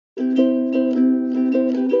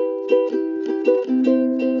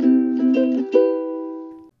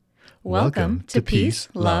Welcome to Peace,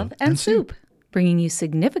 Love, and Soup, bringing you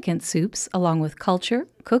significant soups along with culture,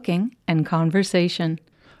 cooking, and conversation.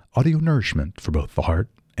 Audio nourishment for both the heart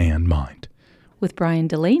and mind. With Brian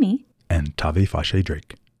Delaney and Tave Fashe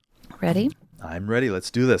Drake. Ready? I'm ready.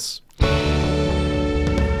 Let's do this.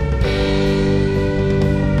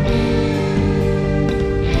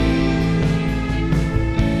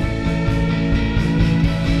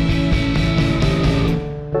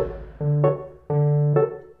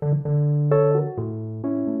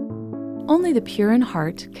 Only the pure in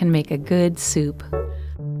heart can make a good soup.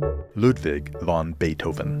 Ludwig von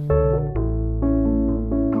Beethoven.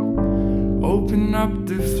 Open up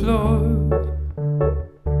the floor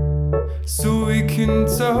so we can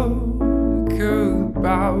talk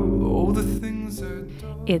about all the things that...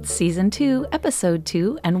 It's Season 2, Episode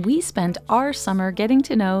 2, and we spent our summer getting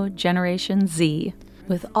to know Generation Z.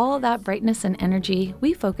 With all that brightness and energy,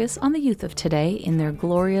 we focus on the youth of today in their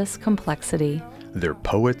glorious complexity. They're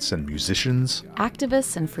poets and musicians,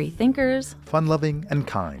 activists and free thinkers, fun-loving and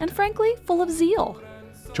kind, and frankly, full of zeal.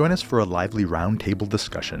 Join us for a lively roundtable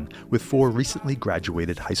discussion with 4 recently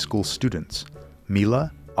graduated high school students,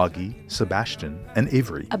 Mila, Augie, Sebastian, and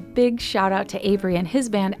Avery. A big shout out to Avery and his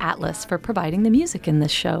band Atlas for providing the music in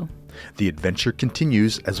this show. The adventure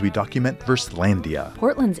continues as we document Verslandia,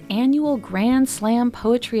 Portland's annual Grand Slam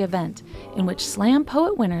poetry event, in which slam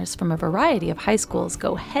poet winners from a variety of high schools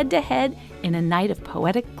go head-to-head in a night of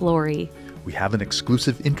poetic glory. We have an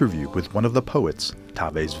exclusive interview with one of the poets,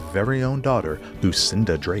 Tave's very own daughter,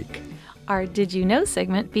 Lucinda Drake. Our Did You Know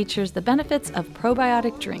segment features the benefits of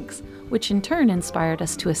probiotic drinks, which in turn inspired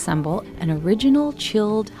us to assemble an original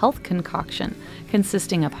chilled health concoction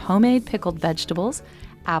consisting of homemade pickled vegetables,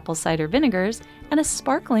 apple cider vinegars, and a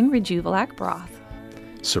sparkling Rejuvelac broth.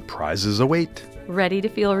 Surprises await. Ready to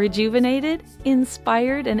feel rejuvenated,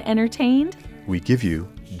 inspired, and entertained? We give you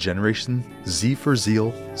Generation Z for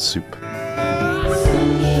Zeal Soup.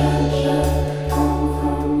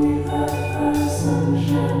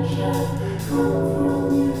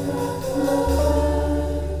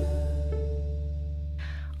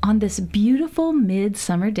 On this beautiful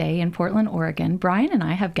midsummer day in Portland, Oregon, Brian and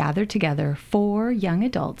I have gathered together 4 young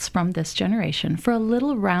adults from this generation for a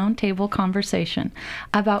little roundtable conversation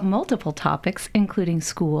about multiple topics, including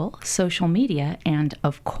school, social media, and,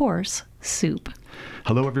 of course, soup.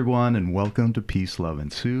 Hello, everyone, and welcome to Peace, Love,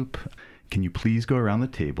 and Soup. Can you please go around the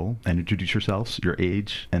table and introduce yourselves, your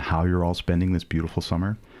age, and how you're all spending this beautiful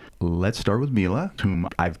summer? Let's start with Mila, whom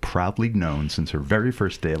I've proudly known since her very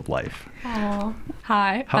first day of life. Oh,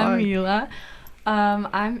 hi. I'm Mila.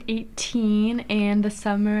 I'm 18, and this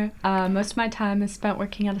summer, most of my time is spent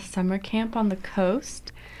working at a summer camp on the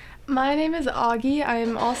coast. My name is Augie.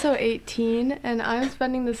 I'm also 18, and I'm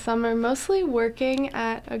spending the summer mostly working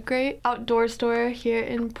at a great outdoor store here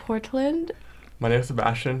in Portland. My name is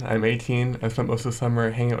Sebastian. I'm 18. I spent most of the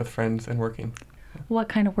summer hanging out with friends and working. What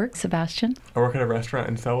kind of work, Sebastian? I work at a restaurant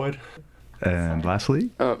in Selwood. And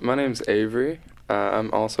lastly? My name's Avery.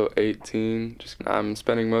 I'm also 18. I'm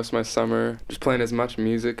spending most of my summer just playing as much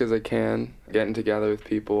music as I can, getting together with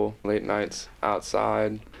people, late nights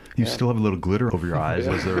outside. You still have a little glitter over your eyes.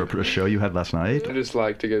 Yeah. Was there a show you had last night? I just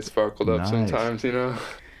like to get sparkled up sometimes, you know?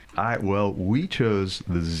 Well, we chose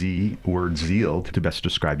the Z word zeal to best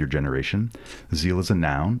describe your generation. Zeal is a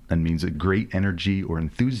noun and means a great energy or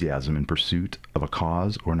enthusiasm in pursuit of a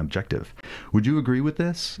cause or an objective. Would you agree with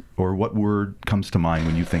this? Or what word comes to mind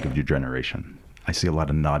when you think of your generation? I see a lot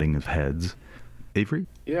of nodding of heads. Avery?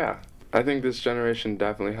 Yeah, I think this generation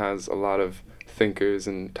definitely has a lot of thinkers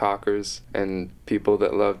and talkers and people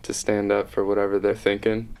that love to stand up for whatever they're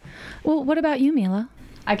thinking. Well, what about you, Mila?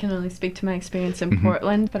 I can only speak to my experience in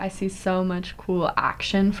Portland, but I see so much cool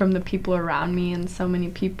action from the people around me and so many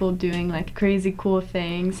people doing like crazy cool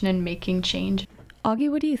things and making change.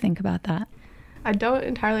 Augie, what do you think about that? I don't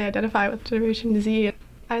entirely identify with Generation Z.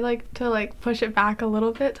 I like to push it back a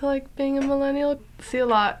little bit to being a millennial. I see a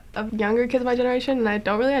lot of younger kids of my generation, and I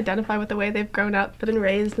don't really identify with the way they've grown up, been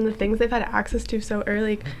raised, and the things they've had access to so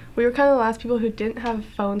early. We were kind of the last people who didn't have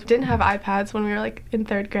phones, didn't have iPads when we were in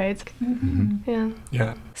 3rd grade. Mm-hmm.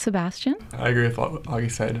 Yeah. Sebastian? I agree with what Augie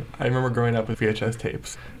said. I remember growing up with VHS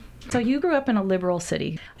tapes. So you grew up in a liberal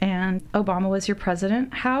city, and Obama was your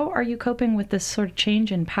president. How are you coping with this sort of change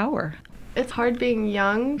in power? It's hard being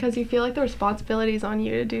young because you feel like the responsibility is on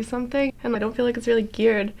you to do something, and I don't feel like it's really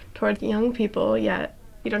geared towards young people yet.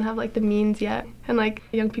 You don't have the means yet, and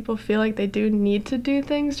young people feel like they do need to do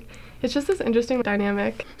things. It's just this interesting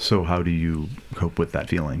dynamic. So how do you cope with that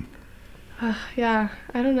feeling? Yeah,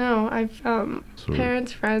 I don't know. I've So-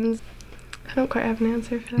 parents, friends. I don't quite have an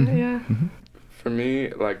answer for that. Yeah. For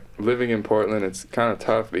me, like living in Portland, it's kind of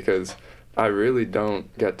tough because I really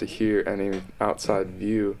don't get to hear any outside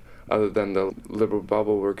view other than the liberal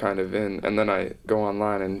bubble we're kind of in. And then I go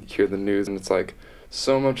online and hear the news, and it's like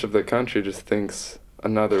so much of the country just thinks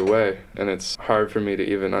another way, and it's hard for me to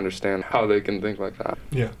even understand how they can think like that.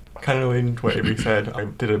 Yeah. Kind of relating to what Avery said, I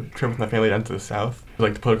did a trip with my family down to the South.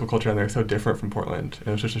 Like, the political culture down there is so different from Portland, and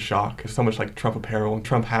it was just a shock. There's so much, like, Trump apparel and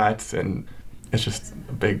Trump hats, and it's just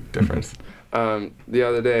a big difference. The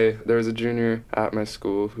other day, there was a junior at my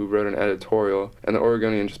school who wrote an editorial, and the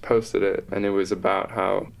Oregonian just posted it, and it was about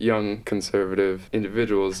how young conservative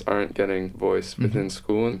individuals aren't getting voice within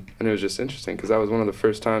school, and it was just interesting, because that was one of the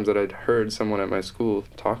first times that I'd heard someone at my school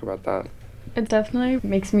talk about that. It definitely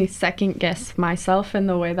makes me second guess myself in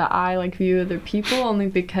the way that I like view other people, only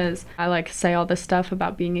because I like say all this stuff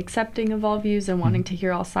about being accepting of all views and wanting to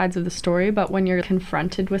hear all sides of the story, but when you're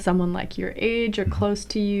confronted with someone like your age or close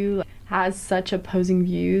to you has such opposing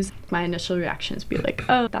views, my initial reaction is be like,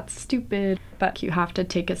 oh, that's stupid. But you have to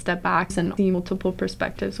take a step back and see multiple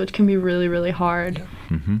perspectives, which can be really, really hard.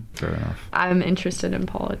 Fair enough. I'm interested in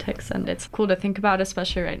politics, and it's cool to think about,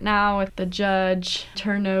 especially right now with the judge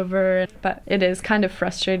turnover. But it is kind of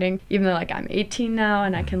frustrating, even though like I'm 18 now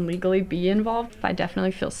and I can legally be involved. I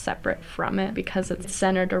definitely feel separate from it because it's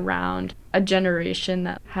centered around a generation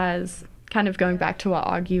that has kind of going back to what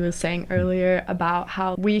Augie was saying earlier about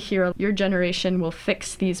how we hear your generation will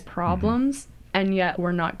fix these problems, and yet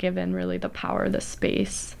we're not given really the power, the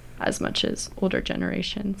space as much as older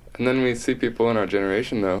generations. And then we see people in our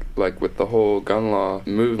generation, though, like with the whole gun law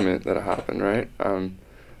movement that happened, right?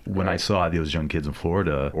 When I saw those young kids in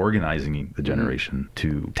Florida organizing the generation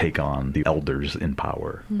to take on the elders in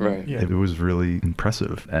power, Right. Yeah. it was really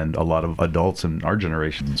impressive. And a lot of adults in our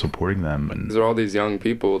generation supporting them. And These are all these young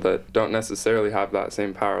people that don't necessarily have that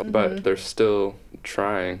same power, but they're still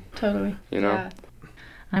trying, Totally. you know? Yeah.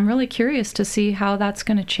 I'm really curious to see how that's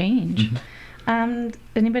going to change.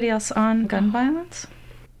 Anybody else on gun violence?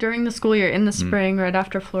 During the school year in the spring, right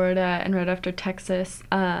after Florida and right after Texas,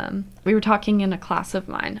 we were talking in a class of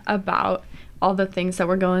mine about all the things that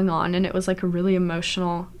were going on, and it was like a really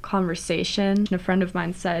emotional conversation. And a friend of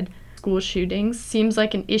mine said, school shootings seems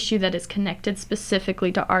like an issue that is connected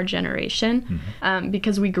specifically to our generation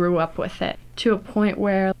because we grew up with it to a point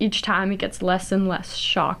where each time it gets less and less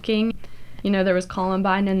shocking. You know, there was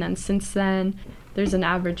Columbine, and then since then, there's an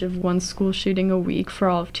average of one school shooting a week for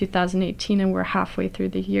all of 2018, and we're halfway through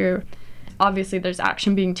the year. Obviously, there's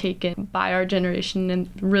action being taken by our generation in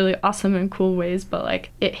really awesome and cool ways, but like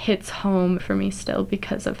it hits home for me still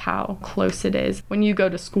because of how close it is. When you go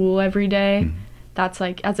to school every day, that's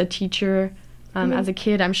like as a teacher, as a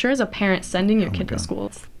kid, I'm sure as a parent sending your kid to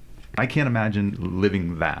school. I can't imagine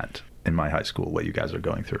living that in my high school, what you guys are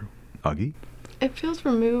going through. Augie? It feels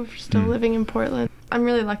removed still living in Portland. I'm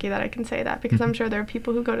really lucky that I can say that because I'm sure there are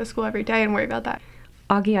people who go to school every day and worry about that.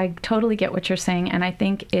 Augie, I totally get what you're saying, and I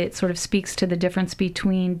think it sort of speaks to the difference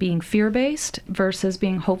between being fear-based versus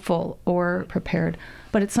being hopeful or prepared.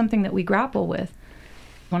 But it's something that we grapple with.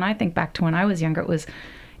 When I think back to when I was younger, it was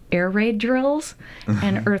air raid drills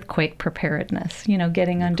and earthquake preparedness, you know,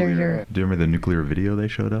 getting under your... Do you remember the nuclear video they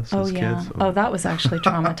showed us as kids? Oh, that was actually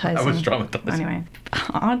traumatizing. That was traumatizing. Anyway,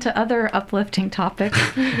 on to other uplifting topics.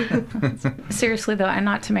 Seriously, though, and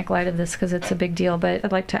not to make light of this because it's a big deal, but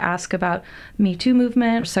I'd like to ask about Me Too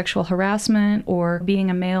movement, sexual harassment, or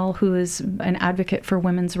being a male who is an advocate for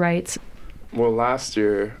women's rights. Well, last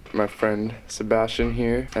year, my friend Sebastian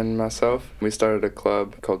here and myself, we started a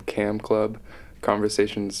club called CAM Club,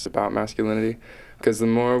 Conversations About Masculinity, because the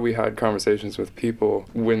more we had conversations with people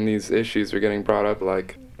when these issues were getting brought up,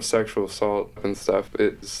 like sexual assault and stuff,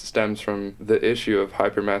 it stems from the issue of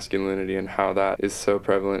hypermasculinity and how that is so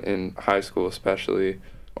prevalent in high school especially.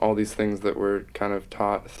 All these things that we're kind of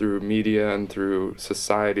taught through media and through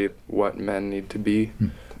society, what men need to be.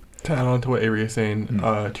 To add on to what Avery is saying,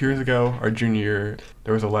 2 years ago, our junior year,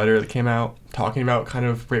 there was a letter that came out talking about kind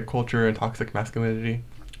of rape culture and toxic masculinity.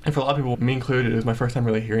 And for a lot of people, me included, it was my first time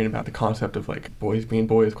really hearing about the concept of like boys being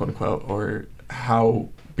boys, quote unquote, or how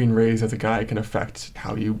being raised as a guy can affect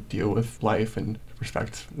how you deal with life and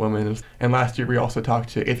respect women. And last year we also talked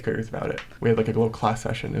to 8th graders about it. We had like a little class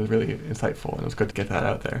session. It was really insightful, and it was good to get that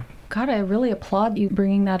out there. God, I really applaud you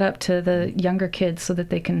bringing that up to the younger kids so that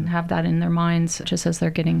they can have that in their minds just as they're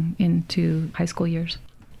getting into high school years.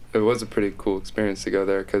 It was a pretty cool experience to go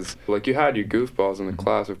there because, like, you had your goofballs in the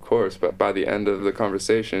class, of course, but by the end of the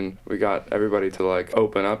conversation, we got everybody to, like,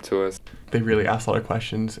 open up to us. They really asked a lot of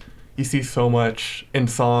questions. you see so much in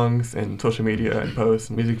songs and social media and posts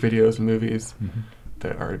and music videos and movies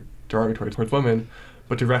that are derogatory towards women,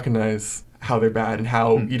 but to recognize how they're bad and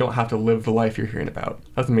how you don't have to live the life you're hearing about.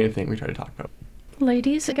 That's the main thing we try to talk about.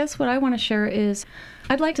 Ladies, I guess what I want to share is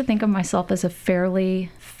I'd like to think of myself as a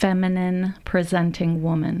fairly feminine presenting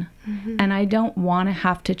woman. And I don't want to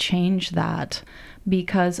have to change that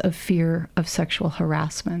because of fear of sexual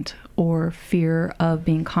harassment or fear of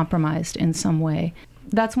being compromised in some way.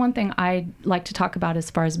 That's one thing I like to talk about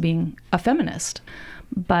as far as being a feminist.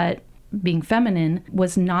 But being feminine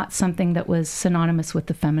was not something that was synonymous with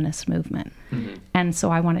the feminist movement. And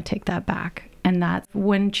so I want to take that back. And that's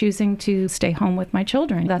when choosing to stay home with my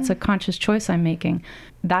children. That's a conscious choice I'm making.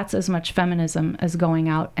 That's as much feminism as going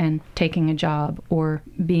out and taking a job or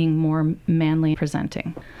being more manly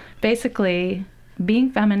presenting. Basically,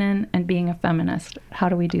 being feminine and being a feminist. How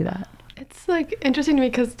do we do that? It's like interesting to me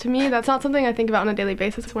because to me that's not something I think about on a daily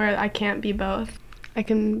basis where I can't be both. I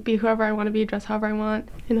can be whoever I want to be, dress however I want,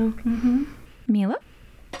 you know. Mila?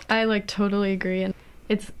 I like totally agree. And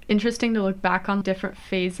it's interesting to look back on different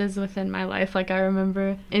phases within my life. Like I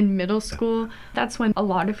remember in middle school, that's when a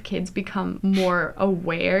lot of kids become more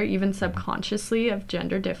aware, even subconsciously, of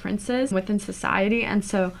gender differences within society. And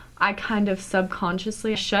so I kind of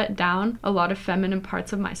subconsciously shut down a lot of feminine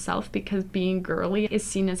parts of myself because being girly is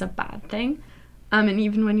seen as a bad thing. And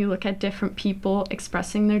even when you look at different people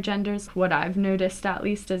expressing their genders, what I've noticed at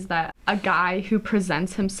least is that a guy who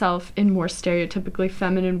presents himself in more stereotypically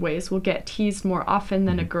feminine ways will get teased more often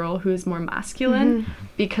than a girl who is more masculine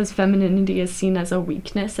because femininity is seen as a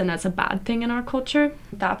weakness and as a bad thing in our culture.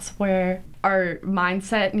 That's where our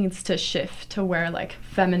mindset needs to shift to where like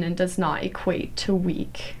feminine does not equate to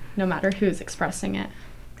weak, no matter who's expressing it.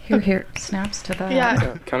 Here, snaps to that.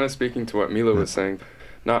 Yeah. Kind of speaking to what Mila was saying,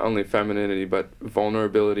 not only femininity, but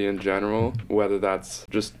vulnerability in general, whether that's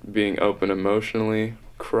just being open emotionally,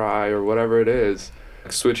 cry, or whatever it is,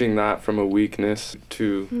 switching that from a weakness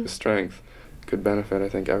to strength could benefit, I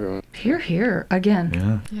think, everyone. Here,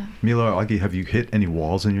 again. Yeah. Mila or Augie, have you hit any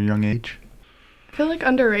walls in your young age? I feel like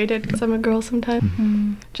underrated because I'm a girl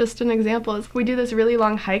sometimes. Just an example is we do this really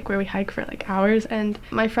long hike where we hike for like hours, and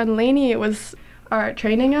my friend Lainey was our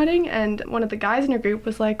training outing, and one of the guys in her group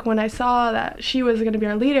was like, when I saw that she was going to be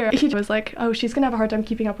our leader, he was like, oh, she's going to have a hard time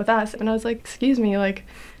keeping up with us. And I was like, excuse me, like,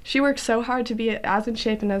 she works so hard to be as in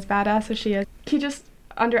shape and as badass as she is. He just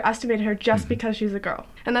underestimated her just because she's a girl.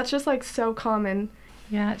 And that's just like so common.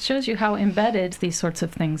 Yeah, it shows you how embedded these sorts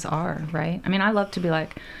of things are, right? I mean, I love to be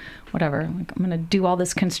like, whatever, like, I'm going to do all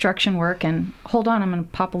this construction work and hold on, I'm going to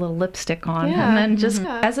pop a little lipstick on. Yeah. And then just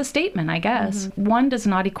as a statement, I guess. One does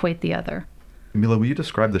not equate the other. Mila, will you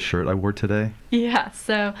describe the shirt I wore today? Yeah,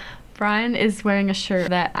 so Brian is wearing a shirt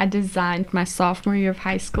that I designed my sophomore year of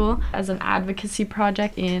high school as an advocacy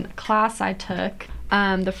project in a class I took.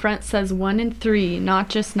 The front says 1 in 3, not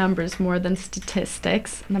just numbers, more than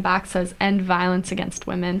statistics. And the back says end violence against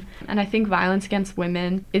women. And I think violence against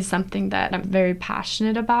women is something that I'm very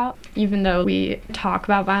passionate about. Even though we talk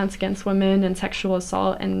about violence against women and sexual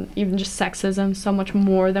assault and even just sexism so much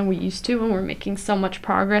more than we used to, and we're making so much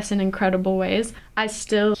progress in incredible ways, I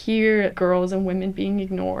still hear girls and women being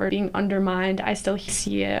ignored, being undermined. I still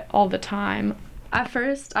see it all the time. At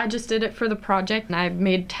first, I just did it for the project, and I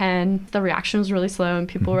made 10. The reaction was really slow, and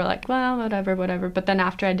people were like, well, whatever. But then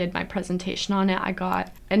after I did my presentation on it, I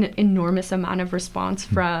got an enormous amount of response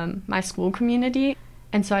from my school community.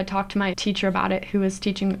 And so I talked to my teacher about it, who was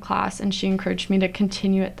teaching the class, and she encouraged me to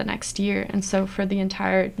continue it the next year. And so for the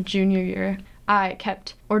entire junior year, I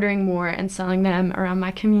kept ordering more and selling them around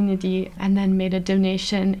my community, and then made a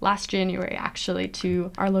donation last January, actually,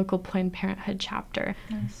 to our local Planned Parenthood chapter.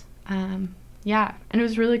 Nice. Yeah, and it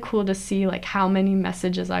was really cool to see like how many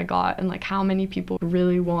messages I got and like how many people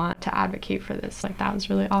really want to advocate for this. Like that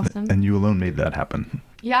was really awesome. And you alone made that happen.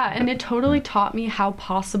 Yeah, and it totally taught me how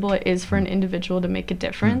possible it is for an individual to make a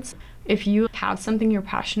difference. If you have something you're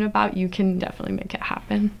passionate about, you can definitely make it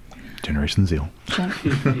happen. Generation Zeal.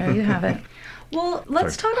 There you have it. Well,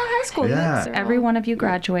 let's talk about high school. Yeah. Every one of you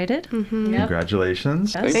graduated. Yep.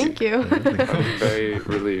 Congratulations. Yes. Thank you. I'm very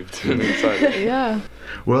relieved and excited. Yeah.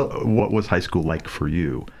 Well, what was high school like for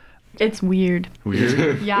you? It's weird.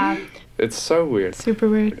 Weird? Yeah. It's so weird. Super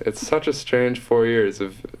weird. It's such a strange 4 years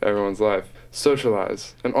of everyone's life.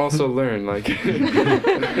 Socialize and also learn, like.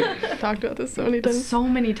 Talked about this so many times. So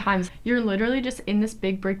many times. You're literally just in this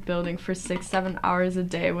big brick building for 6-7 hours a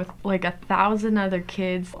day with like 1,000 other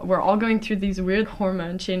kids. We're all going through these weird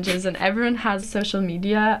hormone changes, and everyone has social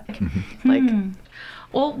media. Like,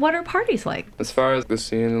 Well, what are parties like? As far as the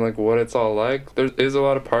scene and like what it's all like, there is a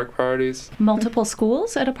lot of park parties. Multiple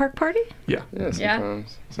schools at a park party? Yeah. Yeah,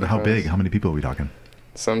 sometimes. How big? How many people are we talking?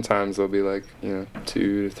 Sometimes there'll be like, 200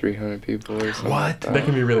 to 300 people or something. What? Like that. They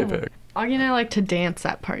can be really big. Augie and I like to dance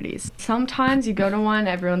at parties. Sometimes you go to one,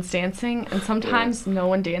 everyone's dancing, and sometimes no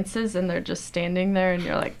one dances and they're just standing there and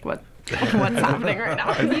you're like, what's happening right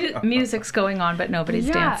now? Music's going on, but nobody's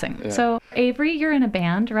Yeah. dancing. Yeah. So, Avery, you're in a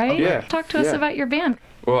band, right? Yeah. Talk to us Yeah. about your band.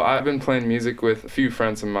 Well, I've been playing music with a few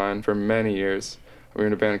friends of mine for many years. We were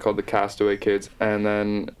in a band called the Castaway Kids. And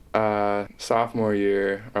then sophomore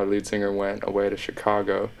year, our lead singer went away to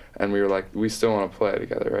Chicago. And we were like, we still want to play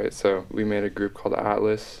together, right? So we made a group called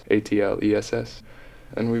Atlas, ATLESS.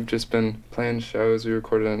 And we've just been playing shows. We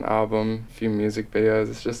recorded an album, a few music videos.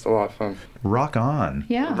 It's just a lot of fun. Rock on.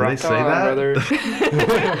 Yeah. Did they Rock say on, that? brother.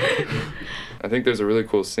 I think there's a really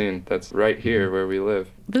cool scene that's right here where we live.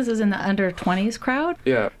 This is in the under 20s crowd.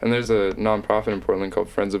 Yeah, and there's a nonprofit in Portland called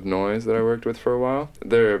Friends of Noise that I worked with for a while.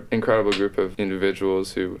 They're an incredible group of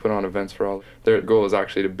individuals who put on events for all. Their goal is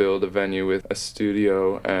actually to build a venue with a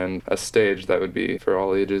studio and a stage that would be for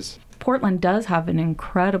all ages. Portland does have an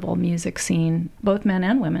incredible music scene, both men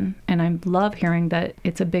and women, and I love hearing that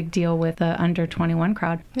it's a big deal with the under 21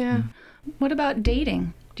 crowd. Yeah. What about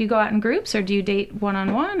dating? Do you go out in groups or do you date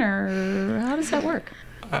one-on-one, or how does that work?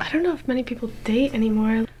 I don't know if many people date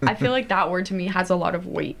anymore. I feel like that word to me has a lot of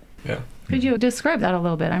weight. Yeah. Could you describe that a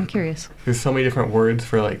little bit? I'm curious. There's so many different words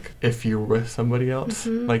for like if you're with somebody else,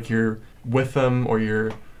 like you're with them or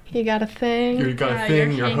you're You got a thing. you got Yeah, a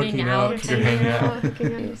thing, you're you're hanging hooking out. out, you're hanging out.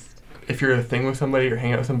 Hooking out. If you're a thing with somebody or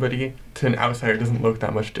hanging out with somebody, to an outsider, it doesn't look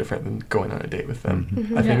that much different than going on a date with them.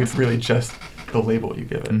 I think Yeah. it's really just the label you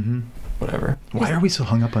give it. Whatever. Why are we so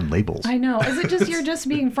hung up on labels? I know. Is it just you're just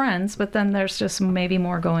being friends, but then there's just maybe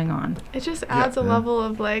more going on? It just adds a level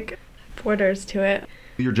of like borders to it.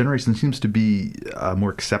 Your generation seems to be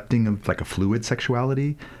more accepting of like a fluid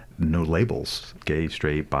sexuality. No labels. Gay,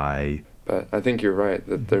 straight, bi. But I think you're right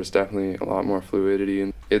that there's definitely a lot more fluidity,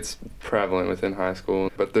 and it's prevalent within high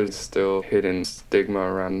school, but there's still hidden stigma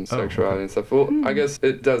around sexuality and stuff. Well, I guess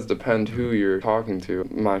it does depend who you're talking to.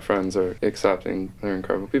 My friends are accepting. They're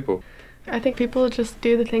incredible people. I think people just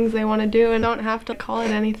do the things they want to do and don't have to call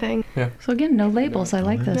it anything. So again, no labels. I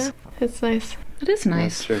like this. Yeah, it's nice. It is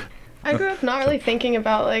nice. That's true. I grew up not really thinking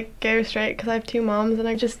about like gay or straight because I have two moms, and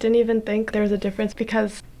I just didn't even think there was a difference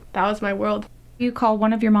because that was my world. You call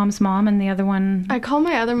one of your mom's mom and the other one... I call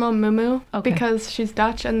my other mom Mumu Okay. because she's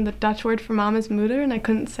Dutch and the Dutch word for mom is moeder, and I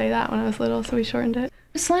couldn't say that when I was little, so we shortened it.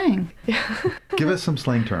 Slang. Give us some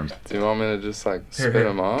slang terms. Do you want me to just like Here, spit here.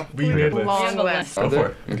 them off? We made this. Long list. Go for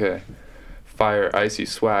it. Okay. Fire, icy,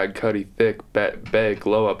 swag, cutty, thick, bet, beg,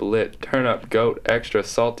 glow up, lit, turn up, goat, extra,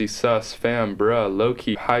 salty, sus, fam, bruh, low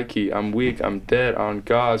key, high key, I'm weak, I'm dead, on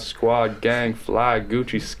God, squad, gang, fly,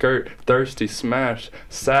 Gucci, skirt, thirsty, smash,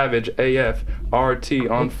 savage, AF,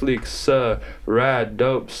 RT, on fleek, rad,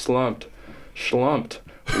 dope, slumped,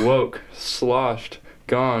 woke, sloshed,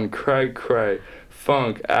 gone, cray,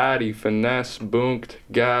 funk, addy, finesse, bonked,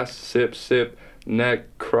 gas, sip,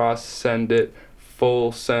 neck, cross, send it,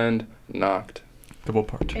 full send, knocked. Double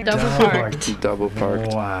part. Double parked. Double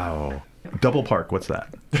parked. Wow. Double park, what's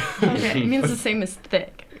that? Okay, it means the same as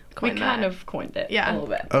thick. Coined we kind that. of coined it Yeah. a little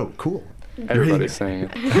bit. Oh, cool. Everybody's saying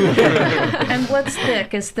it. And what's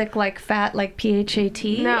thick? Is thick like fat, like PHAT?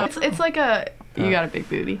 No, it's like a You got a big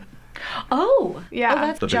booty. Oh. Yeah. Oh,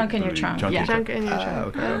 that's The big junk in your booty, trunk. junk Yeah. junk in your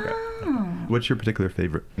trunk. Okay. What's your particular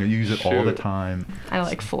favorite? You use it all the Shoot. time. I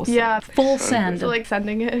like full Yeah, Full send. so like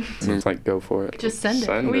sending it. Seems like go for it. Just send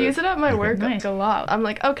it. We use it at my work Nice. like, a lot. I'm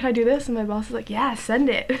like, oh, can I do this? And my boss is like, yeah, send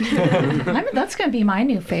it. That's going to be my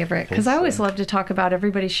new favorite because I always love to talk about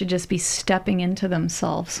everybody should just be stepping into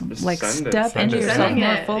themselves. Just Like send it. step Send into it. yourself Sending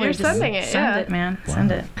more it. fully. You're Just sending it, Send yeah. it, man.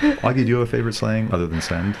 Send it. Augie, do you have a favorite slang other than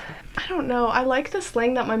send? I don't know. I like the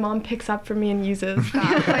slang that my mom picks up for me and uses.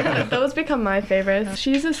 Like, those become my favorites.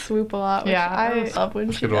 She uses swoop a lot, which Yeah. I love when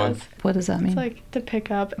she Good one. does. What does that mean? It's like to pick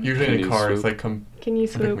up. Usually Can in a you car, it's swoop? like come Can you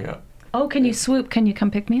pick swoop? me up. Oh, can you swoop? Can you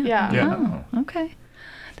come pick me up? Yeah. Yeah. Oh, okay.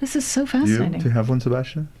 This is so You? fascinating. Do you have one,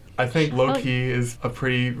 Sebastian? I think low key is a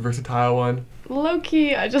pretty versatile one. Low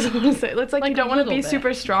key, I just want to say, it's like you Like don't a want to little be bit.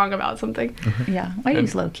 super strong about something. Yeah, I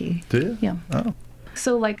use low key. Do you? Yeah. Oh.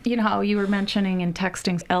 So, like, you know how you were mentioning in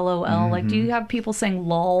texting LOL, like, do you have people saying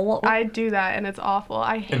lol? I do that and it's awful.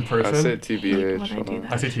 I In hate person? I say TBH. when I do I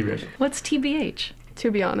that. say TBH. What's TBH? to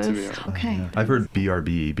be honest. Okay. I've heard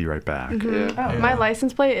BRB, be right back. Yeah. My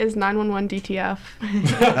license plate is 911 DTF.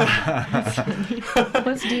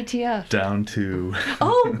 What's DTF? Down to...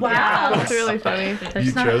 Oh, wow. It's really funny.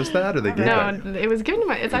 You chose that or they gave No, that? it was given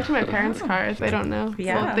to it's actually my parents' car. They don't know.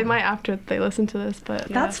 Yeah. Well, they might after they listen to this, but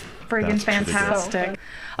That's friggin' That's pretty good. fantastic.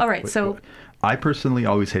 All right, so I personally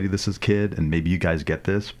always hated this as a kid, and maybe you guys get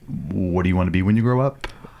this. What do you want to be when you grow up?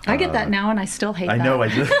 I get that now, and I still hate I that. know, I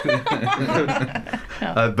just...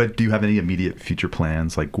 but do you have any immediate future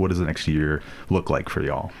plans? Like, what does the next year look like for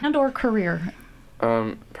y'all? And or career.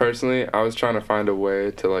 Personally, I was trying to find a way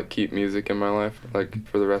to like keep music in my life, like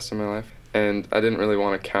for the rest of my life. And I didn't really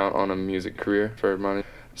want to count on a music career for money.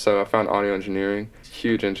 So I found audio engineering,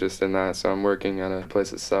 huge interest in that. So I'm working at a place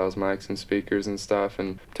that sells mics and speakers and stuff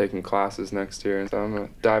and taking classes next year. And so I'm going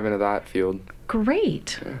to dive into that field.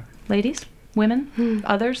 Great. Yeah. Ladies, women,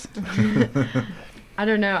 others? I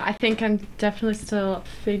don't know. I think I'm definitely still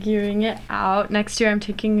figuring it out. Next year I'm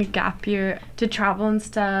taking a gap year to travel and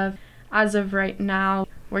stuff. As of right now,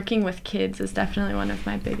 working with kids is definitely one of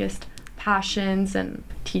my biggest passions, and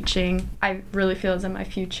teaching I really feel is in my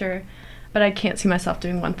future. But I can't see myself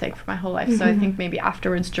doing one thing for my whole life, so I think maybe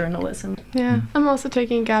afterwards journalism. yeah. I'm also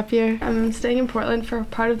taking a gap year. I'm staying in Portland for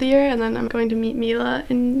part of the year, and then I'm going to meet Mila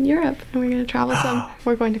in Europe, and we're going to travel some.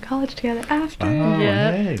 We're going to college together after.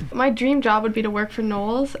 Yeah. Hey. My dream job would be to work for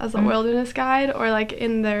Knowles as a wilderness guide, or like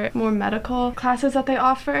in their more medical classes that they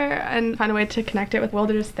offer, and find a way to connect it with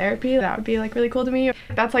wilderness therapy. That would be like really cool to me.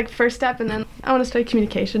 That's like first step, and then I want to study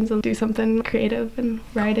communications and do something creative and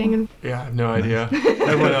writing. And Yeah, I have no idea.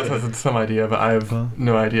 Everyone else has some idea, but I have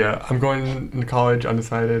no idea. I'm going to college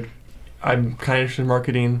undecided. I'm kind of interested in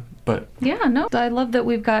marketing, but Yeah, no, I love that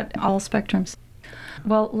we've got all spectrums.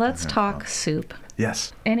 Well, let's talk soup.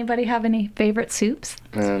 Yes. Anybody have any favorite soups?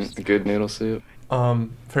 And a good noodle soup.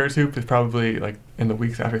 favorite soup is probably like in the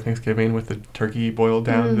weeks after Thanksgiving with the turkey boiled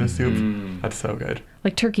down in the soup. That's so good.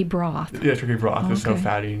 Like turkey broth. Yeah, turkey broth is so Okay.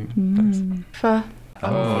 fatty. Nice. Pho.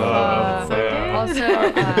 Also,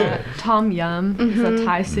 tom yum is a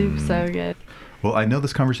Thai soup, so good. Well, I know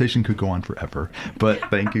this conversation could go on forever, but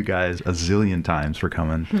thank you guys a zillion times for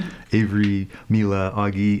coming. Avery, Mila,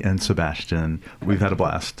 Augie, and Sebastian, we've had a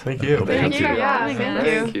blast. Thank you. Thank you for Yeah, having thank us.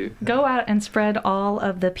 Thank you. Go out and spread all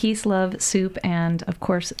of the peace, love, soup, and of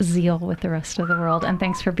course, zeal with the rest of the world. And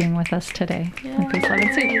thanks for being with us today. On Peace, Love,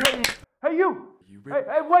 and Soup. Hey, you!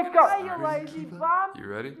 Hey, wake up! Hey, you lazy bum! You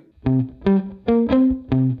ready?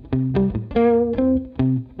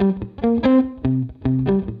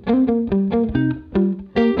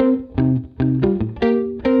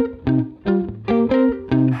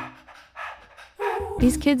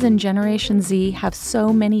 These kids in Generation Z have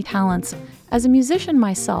so many talents. As a musician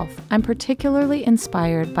myself, I'm particularly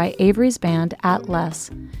inspired by Avery's band At Less.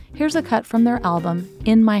 Here's a cut from their album,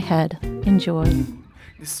 In My Head. Enjoy.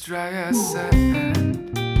 This dry ass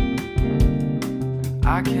sand,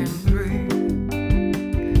 I can't breathe.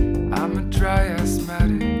 I'm a dry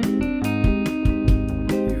asthmatic.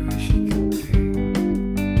 You wish you could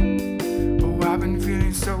be. Oh, I've been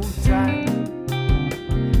feeling so tight.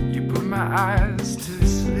 You put my eyes to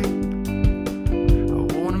sleep. I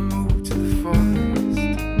wanna move to the forest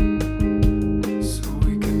so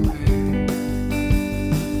we can be.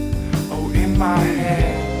 Oh, in my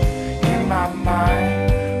head, in my mind.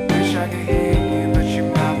 Wish I could hear you, but your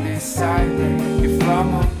mouth is silent. You're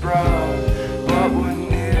from abroad, but we're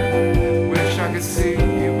near. Wish I could see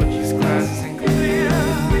you, but these glasses ain't clear.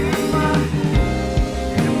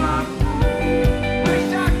 In my mind,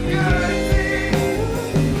 wish I could see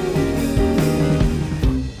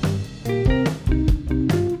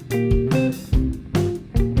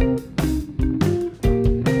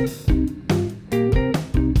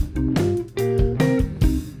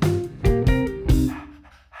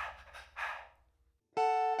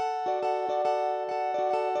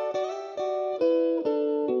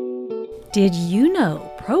Did you know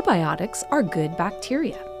probiotics are good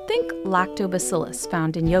bacteria? Think lactobacillus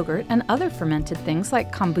found in yogurt and other fermented things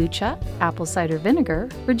like kombucha, apple cider vinegar,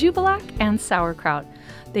 Rejuvelac, and sauerkraut.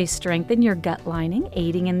 They strengthen your gut lining,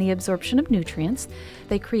 aiding in the absorption of nutrients.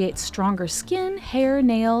 They create stronger skin, hair,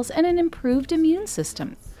 nails, and an improved immune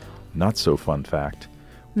system. Not so fun fact.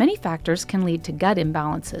 Many factors can lead to gut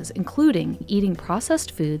imbalances, including eating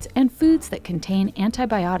processed foods and foods that contain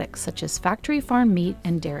antibiotics such as factory farm meat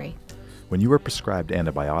and dairy. When you are prescribed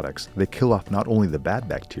antibiotics, they kill off not only the bad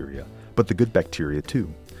bacteria, but the good bacteria too,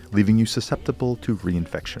 leaving you susceptible to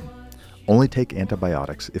reinfection. Only take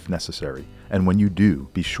antibiotics if necessary, and when you do,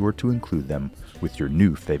 be sure to include them with your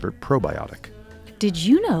new favorite probiotic. Did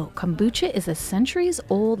you know kombucha is a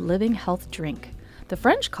centuries-old living health drink? The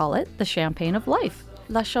French call it the champagne of life.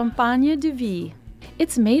 La Champagne de Vie.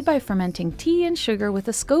 It's made by fermenting tea and sugar with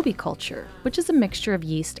a SCOBY culture, which is a mixture of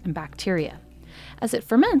yeast and bacteria. As it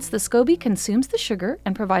ferments, the SCOBY consumes the sugar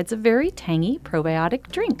and provides a very tangy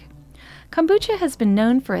probiotic drink. Kombucha has been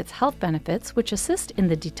known for its health benefits, which assist in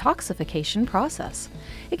the detoxification process.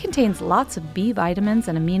 It contains lots of B vitamins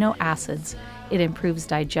and amino acids. It improves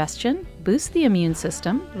digestion, boosts the immune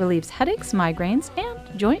system, relieves headaches, migraines,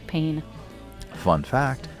 and joint pain. Fun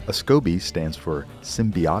fact, a SCOBY stands for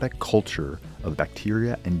symbiotic culture of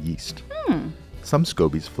bacteria and yeast. Some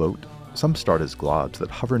SCOBYs float, some start as globs that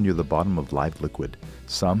hover near the bottom of live liquid.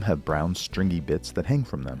 Some have brown stringy bits that hang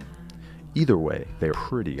from them. Either way, they're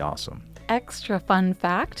pretty awesome. Extra fun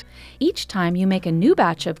fact, each time you make a new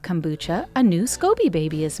batch of kombucha, a new SCOBY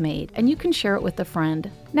baby is made, and you can share it with a friend.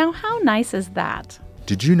 Now, how nice is that?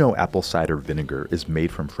 Did you know apple cider vinegar is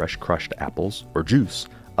made from fresh crushed apples or juice,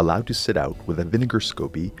 allowed to sit out with a vinegar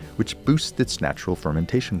SCOBY, which boosts its natural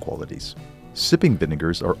fermentation qualities? Sipping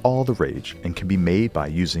vinegars are all the rage and can be made by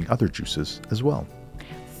using other juices as well.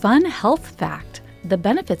 Fun health fact. The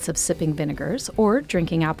benefits of sipping vinegars or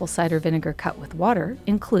drinking apple cider vinegar cut with water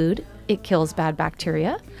include it kills bad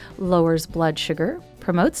bacteria, lowers blood sugar,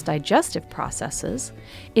 promotes digestive processes,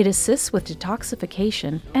 it assists with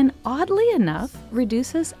detoxification, and oddly enough,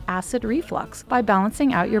 reduces acid reflux by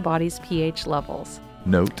balancing out your body's pH levels.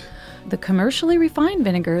 Note, The commercially refined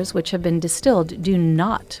vinegars which have been distilled do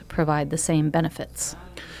not provide the same benefits.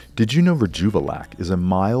 did you know Rejuvelac is a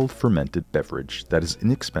mild fermented beverage that is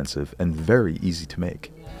inexpensive and very easy to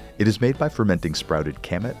make? It is made by fermenting sprouted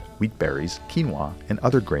kamut, wheat berries, quinoa, and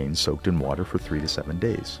other grains soaked in water for 3 to 7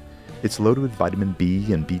 days. It's loaded with vitamin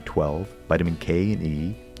B and B12, vitamin K and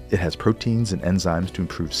E. It has proteins and enzymes to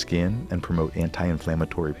improve skin and promote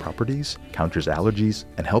anti-inflammatory properties, counters allergies,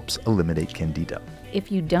 and helps eliminate candida.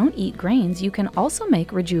 If you don't eat grains, you can also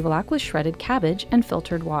make Rejuvelac with shredded cabbage and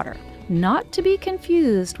filtered water. Not to be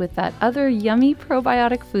confused with that other yummy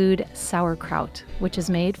probiotic food, sauerkraut, which is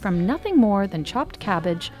made from nothing more than chopped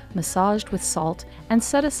cabbage, massaged with salt, and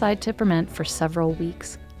set aside to ferment for several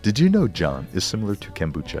weeks. Did you know John is similar to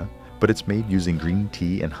kombucha, but it's made using green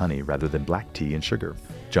tea and honey rather than black tea and sugar?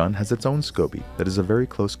 John has its own SCOBY that is a very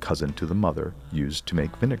close cousin to the mother used to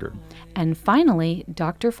make vinegar. And finally,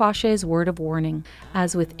 Dr. Fauche's word of warning.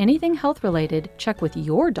 As with anything health-related, check with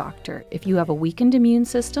your doctor if you have a weakened immune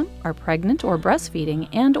system, are pregnant or breastfeeding,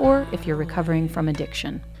 and or if you're recovering from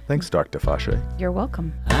addiction. Thanks, Dr. Fauche. You're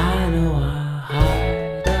welcome. I know I'll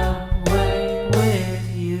hide away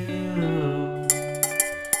with you.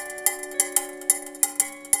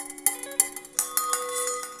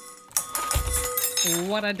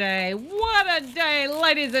 What a day. What a day.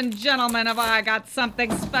 Ladies and gentlemen, have I got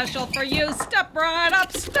something special for you. Step right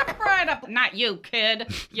up. Step right up. Not you, kid.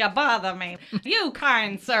 You bother me. You,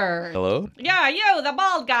 kind sir. Hello? Yeah, you, the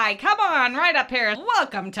bald guy. Come on, right up here.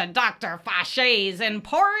 Welcome to Dr. Fauche's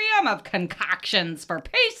Emporium of Concoctions for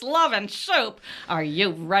Peace, Love, and Soup. Are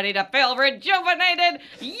you ready to feel rejuvenated,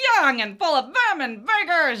 young, and full of vim and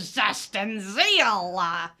vigor, zest, and zeal?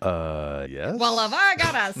 Yes? Well, have I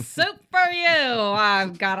got a soup for you?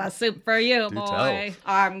 I've got a soup for you, Do boy. tell.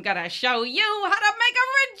 I'm gonna show you how to make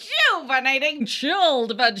a rejuvenating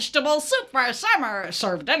chilled vegetable soup for summer.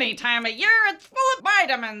 Served any time of year, it's full of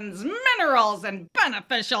vitamins, minerals, and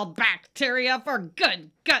beneficial bacteria for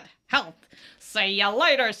good gut health. See you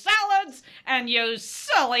later, salads, and you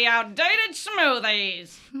silly outdated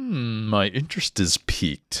smoothies. My interest is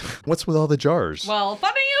piqued. What's with all the jars? Well,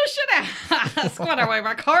 funny you should ask. What are we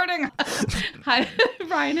recording? Hi,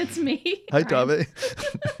 Brian, it's me. Hi, Tave.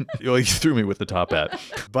 Well, you threw me with the top hat.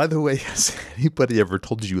 By the way, has anybody ever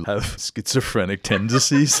told you you have schizophrenic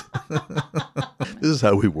tendencies? This is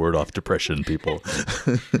how we ward off depression, people.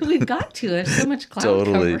 We've got to. There's so much cloud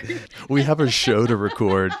Totally. cover. We have a show to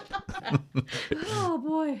record. Oh,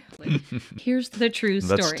 boy. Here's the true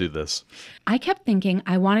story. Let's do this. I kept thinking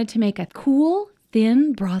I wanted to make a cool,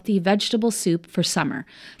 thin, brothy vegetable soup for summer.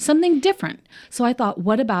 Something different. So I thought,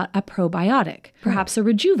 what about a probiotic? Perhaps a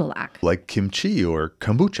Rejuvelac. Like kimchi or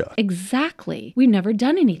kombucha. Exactly. We've never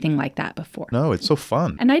done anything like that before. No, it's so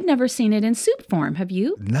fun. And I'd never seen it in soup form. Have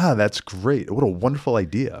you? Nah, that's great. What a wonderful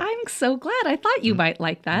idea. I'm so glad. I thought you might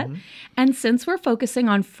like that. And since we're focusing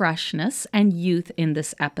on freshness and youth in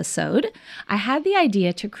this episode, I had the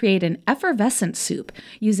idea to create an effervescent soup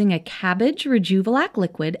using a cabbage Rejuvelac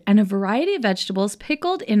liquid and a variety of vegetables vegetables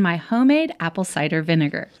pickled in my homemade apple cider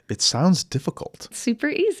vinegar. It sounds difficult. Super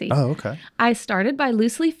easy. Oh, okay. I started by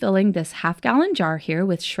loosely filling this half-gallon jar here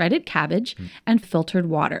with shredded cabbage and filtered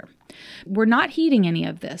water. We're not heating any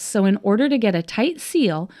of this, so in order to get a tight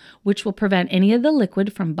seal, which will prevent any of the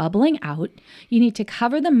liquid from bubbling out, you need to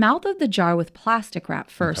cover the mouth of the jar with plastic wrap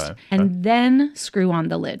first, and then screw on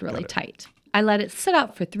the lid really tight. I let it sit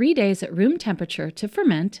out for 3 days at room temperature to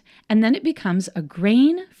ferment, and then it becomes a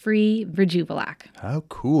grain-free Rejuvelac. How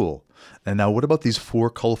cool. And now what about these 4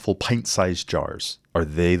 colorful pint-sized jars? Are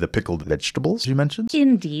they the pickled vegetables you mentioned?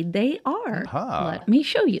 Indeed, they are. Let me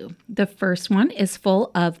show you. The first one is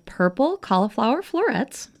full of purple cauliflower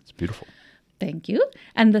florets. It's beautiful. Thank you.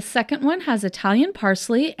 And the second one has Italian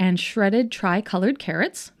parsley and shredded tri-colored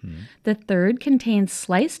carrots. The third contains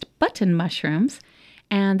sliced button mushrooms.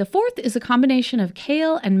 And the fourth is a combination of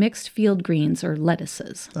kale and mixed field greens or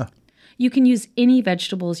lettuces. You can use any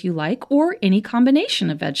vegetables you like or any combination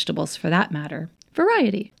of vegetables for that matter.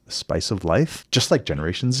 Variety. The spice of life, just like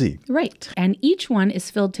Generation Z. Right. And each one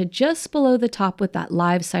is filled to just below the top with that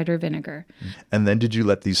live cider vinegar. And then did you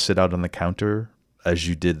let these sit out on the counter as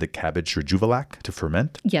you did the cabbage Rejuvelac to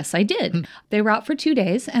ferment? Yes, I did. They were out for 2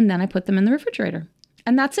 days and then I put them in the refrigerator.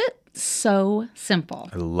 And that's it. So simple.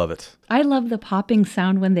 I love it. I love the popping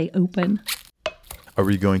sound when they open. Are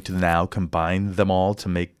we going to now combine them all to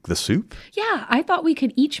make the soup? Yeah, I thought we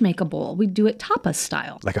could each make a bowl. We'd do it tapas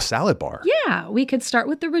style. Like a salad bar? Yeah, we could start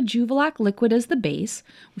with the Rejuvelac liquid as the base,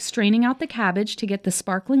 straining out the cabbage to get the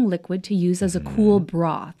sparkling liquid to use as a cool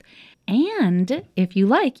broth. And if you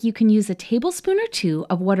like, you can use a tablespoon or 2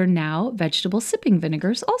 of what are now vegetable sipping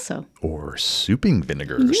vinegars also. Or souping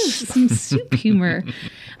vinegars. Yes, some soup humor.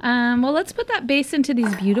 Well, let's put that base into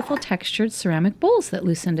these beautiful textured ceramic bowls that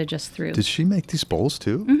Lucinda just threw. Did she make these bowls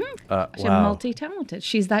too? She's Wow. multi-talented.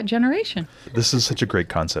 She's that generation. This is such a great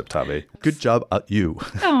concept, Tabe. Good job, you.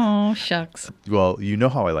 Oh, shucks. Well, you know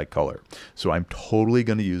how I like color. So I'm totally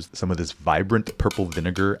going to use some of this vibrant purple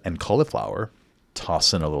vinegar and cauliflower.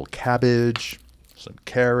 Toss in a little cabbage, some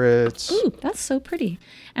carrots. Ooh, that's so pretty.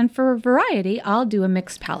 And for variety, I'll do a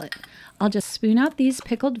mixed palette. I'll just spoon out these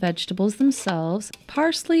pickled vegetables themselves.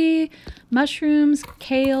 Parsley, mushrooms,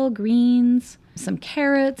 kale, greens, some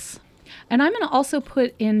carrots. And I'm going to also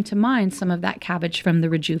put into mine some of that cabbage from the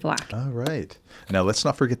Rejuvelac. All right. Now let's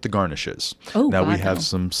not forget the garnishes. Oh, now we God, have no.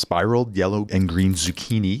 some spiraled yellow and green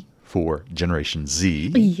zucchini for Generation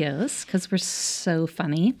Z. Yes, because we're so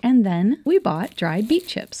funny. And then we bought dried beet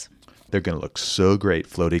chips. They're going to look so great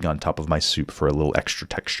floating on top of my soup for a little extra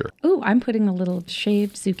texture. Ooh, I'm putting a little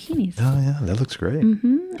shaved zucchinis. Oh, yeah, that looks great.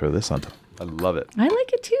 Throw this on top. I love it. I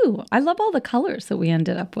like it too. I love all the colors that we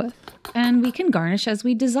ended up with. And we can garnish as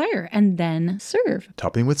we desire and then serve.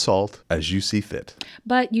 Topping with salt as you see fit.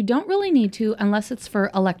 But you don't really need to unless it's for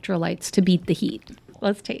electrolytes to beat the heat.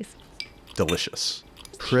 Let's taste. Delicious.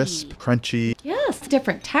 Crisp, crunchy, Yes,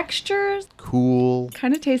 different textures. cool.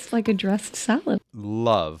 Kind of tastes like a dressed salad.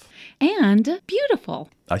 Love. And beautiful.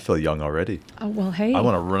 I feel young already. Oh, well, hey. I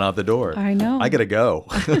want to run out the door. I know. I got to go.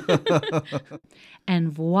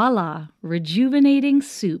 And voila, rejuvenating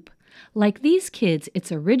soup. Like these kids,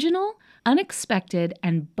 it's original, unexpected,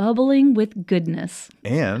 and bubbling with goodness.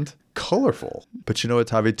 And colorful. But you know what,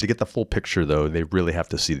 Tavi? To get the full picture, though, they really have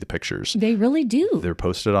to see the pictures. They really do. They're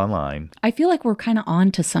posted online. I feel like we're kind of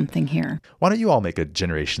on to something here. Why don't you all make a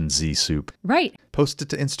Generation Z soup? Right. Post it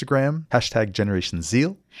to Instagram, #Generation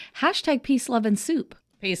Zeal. Hashtag peace, love, and soup.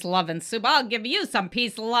 Peace, love, and soup. I'll give you some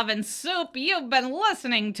peace, love, and soup. You've been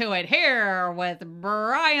listening to it here with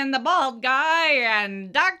Brian the Bald Guy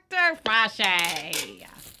and Dr. Flashy.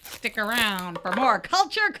 Stick around for more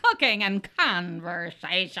culture, cooking, and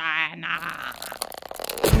conversation.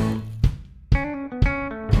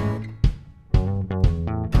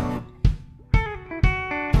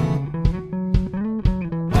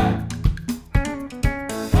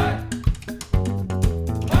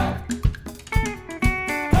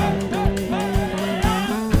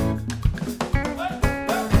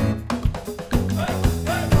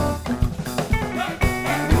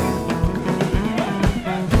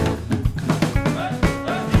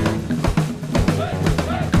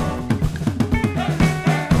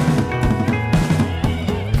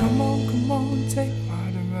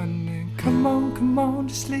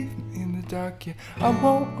 Yeah, I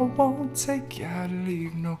won't take you out to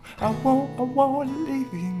leave. No, I won't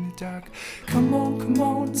leave you in the dark. Come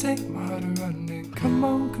on, take my heart and running. Come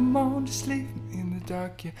on, just leave me in the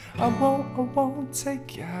dark. Yeah, I won't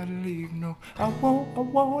take you out to leave. No, I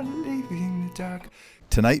won't leave you in the dark.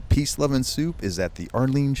 Tonight, Peace, Love, and Soup is at the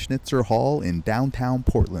Arlene Schnitzer Hall in downtown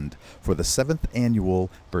Portland for the 7th annual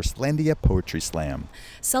Verslandia Poetry Slam.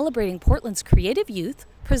 Celebrating Portland's creative youth,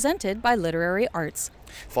 presented by Literary Arts.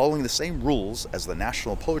 Following the same rules as the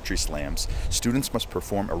National Poetry Slams, students must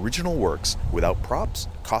perform original works without props,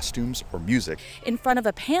 costumes, or music. In front of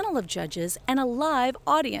a panel of judges and a live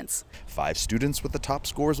audience. 5 students with the top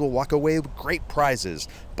scores will walk away with great prizes,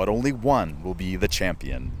 but only one will be the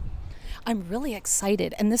champion. I'm really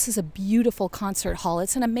excited, and this is a beautiful concert hall.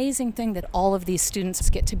 It's an amazing thing that all of these students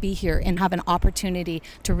get to be here and have an opportunity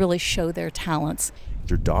to really show their talents.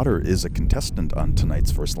 Your daughter is a contestant on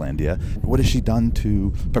tonight's Verslandia. What has she done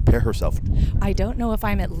to prepare herself? I don't know if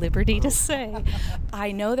I'm at liberty to say.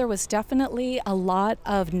 I know there was definitely a lot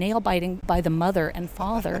of nail biting by the mother and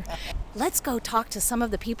father. Let's go talk to some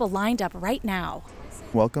of the people lined up right now.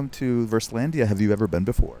 Welcome to Verslandia. Have you ever been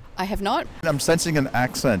before? I have not. I'm sensing an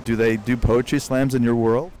accent. Do they do poetry slams in your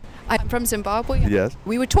world? I'm from Zimbabwe. Yes.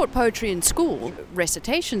 We were taught poetry in school,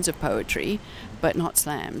 recitations of poetry, but not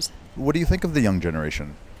slams. What do you think of the young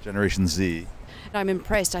generation, Generation Z? I'm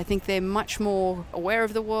impressed. I think they're much more aware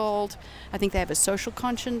of the world. I think they have a social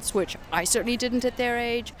conscience, which I certainly didn't at their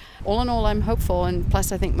age. All in all, I'm hopeful, and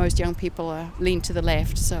plus I think most young people are lean to the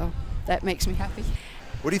left, so that makes me happy.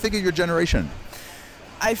 What do you think of your generation?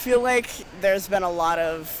 I feel like there's been a lot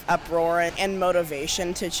of uproar and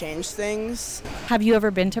motivation to change things. Have you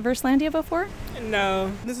ever been to Verslandia before?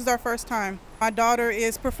 No. This is our first time. My daughter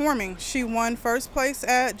is performing. She won first place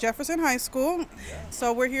at Jefferson High School,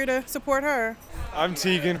 so we're here to support her. I'm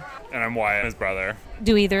Tegan, and I'm Wyatt, his brother.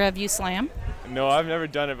 Do either of you slam? No, I've never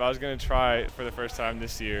done it, but I was going to try it for the first time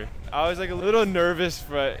this year. I was a little nervous,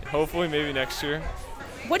 but hopefully maybe next year.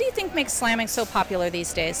 What do you think makes slamming so popular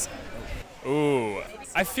these days? Ooh,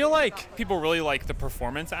 I feel like people really like the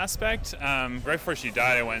performance aspect. Right before she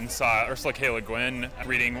died, I went and saw Ursula K. Le Guin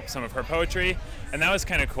reading some of her poetry, and that was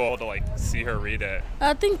kind of cool to see her read it.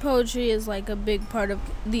 I think poetry is a big part of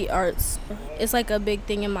the arts. It's a big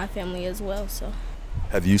thing in my family as well. So.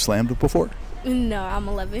 Have you slammed before? No, I'm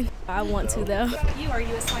 11. I want to though. Are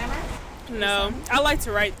you a slammer? No, I like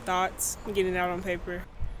to write thoughts and get it out on paper.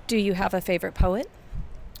 Do you have a favorite poet?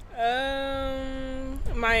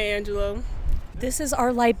 Maya Angelou. This is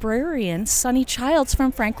our librarian, Sunny Childs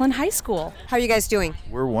from Franklin High School. How are you guys doing?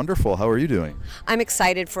 We're wonderful. How are you doing? I'm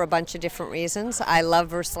excited for a bunch of different reasons. I love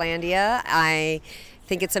Verslandia. I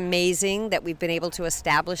think it's amazing that we've been able to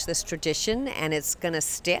establish this tradition and it's going to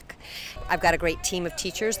stick. I've got a great team of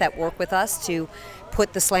teachers that work with us to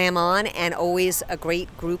put the slam on, and always a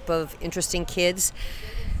great group of interesting kids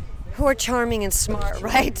who are charming and smart,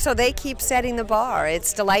 right? So they keep setting the bar.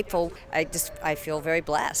 It's delightful. I feel very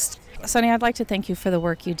blessed. Sunny, I'd like to thank you for the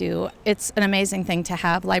work you do. It's an amazing thing to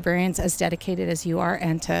have librarians as dedicated as you are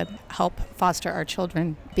and to help foster our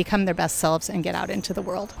children become their best selves and get out into the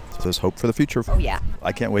world. So there's hope for the future. Oh, yeah.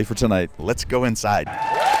 I can't wait for tonight. Let's go inside.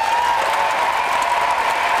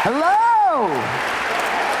 Hello!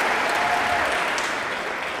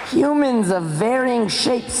 Humans of varying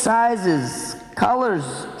shapes, sizes,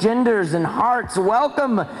 colors, genders, and hearts,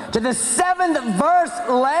 welcome to the 7th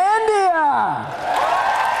Verslandia!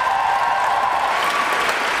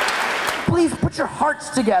 Please put your hearts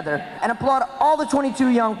together and applaud all the 22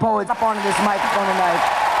 young poets up onto this microphone tonight,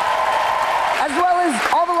 as well as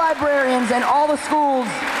all the librarians and all the schools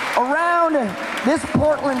around this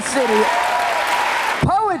Portland city.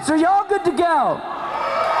 Poets, are y'all good to go?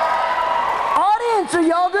 Audience, are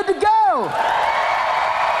y'all good to go? All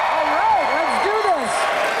right, let's do this.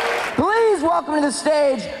 Please welcome to the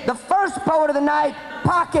stage the first poet of the night,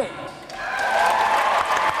 Pocket.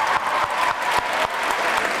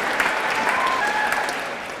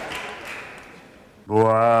 The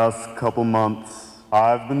last couple months,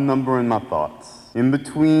 I've been numbering my thoughts. In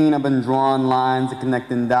between, I've been drawing lines and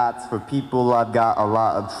connecting dots for people I've got a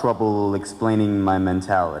lot of trouble explaining my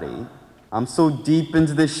mentality. I'm so deep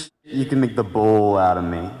into this you can make the bull out of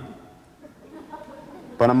me.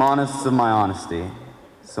 But I'm honest of my honesty.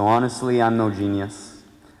 So honestly, I'm no genius.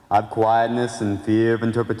 I have quietness and fear of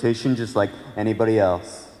interpretation just like anybody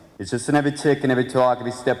else. It's just in every tick and every talk,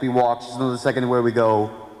 every step we walk, just another second where we go,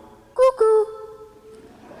 cuckoo.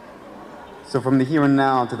 So from the here and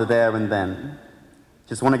now to the there and then,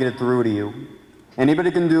 just want to get it through to you.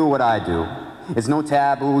 Anybody can do what I do. It's no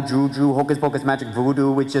taboo, juju, hocus pocus, magic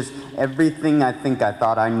voodoo. It's just everything I think I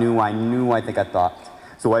thought I knew, I think I thought.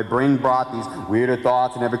 So I brought these weirder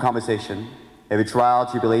thoughts in every conversation, every trial,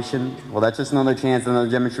 tribulation. Well, that's just another chance, another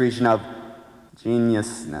demonstration of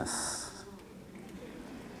geniusness.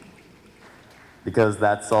 Because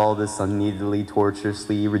that's all this unneededly,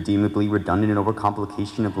 tortuously, redeemably redundant and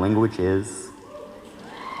overcomplication of language is.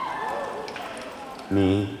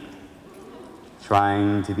 Me,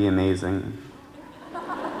 trying to be amazing,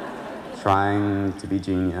 trying to be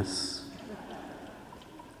genius.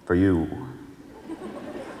 For you.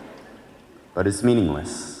 But it's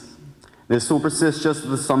meaningless. This will persist just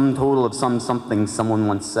the sum total of something someone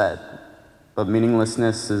once said. But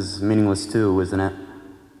meaninglessness is meaningless too, isn't it?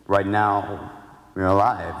 Right now, we're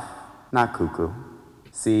alive, not cuckoo.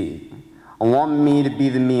 See, I want me to be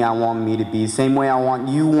the me I want me to be. Same way I want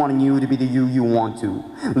you to be the you want to.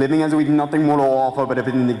 Living as if we've nothing more to offer but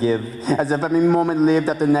everything to give. As if every moment lived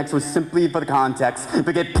after next was simply for the context.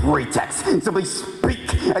 Forget pretext. Simply speak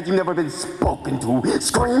as you've never been spoken to.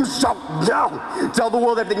 Scream, shout, yell. Tell the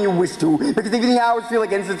world everything you wish to. Because even the hours feel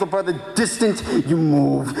like instants so further distant, you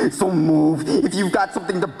move. So move. If you've got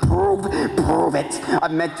something to prove, prove it.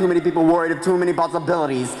 I've met too many people worried of too many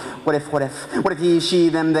possibilities. What if he, she,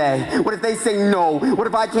 them, they? What if they say no? What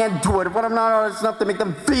if I can't do it? What if I'm not honest enough to make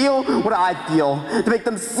them feel what I feel? To make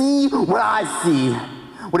them see what I see?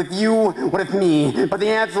 What if you? What if me? But the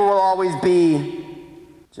answer will always be,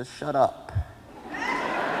 just shut up.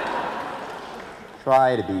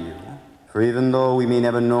 Try to be you. For even though we may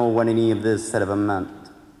never know what any of this had ever meant,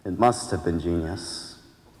 it must have been genius.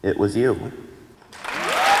 It was you.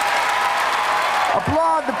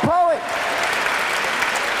 Applaud the poet.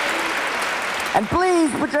 And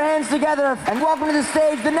please put your hands together and welcome to the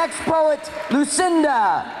stage the next poet,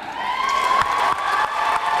 Lucinda.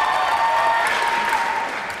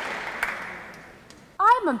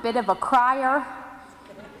 I'm a bit of a crier.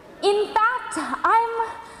 In fact, I'm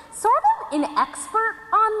sort of an expert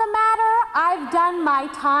on the matter. I've done my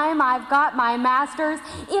time, I've got my master's.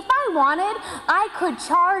 If I wanted, I could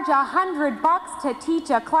charge $100 to teach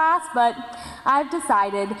a class, but I've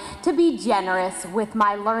decided to be generous with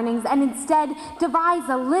my learnings and instead devise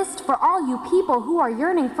a list for all you people who are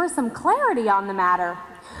yearning for some clarity on the matter.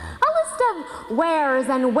 A list of wheres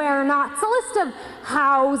and where-nots, a list of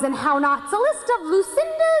hows and how-nots, a list of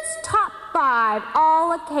Lucinda's top 5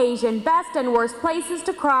 all-occasion best and worst places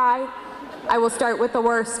to cry. I will start with the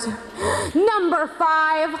worst. Number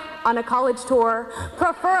 5, on a college tour.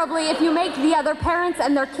 Preferably if you make the other parents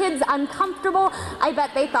and their kids uncomfortable. I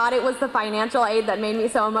bet they thought it was the financial aid that made me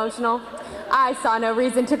so emotional. I saw no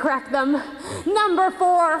reason to correct them. Number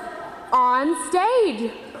 4, on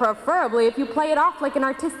stage. Preferably if you play it off like an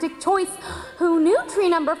artistic choice. Who knew tree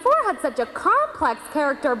number 4 had such a complex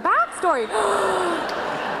character backstory?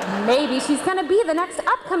 Maybe she's gonna be the next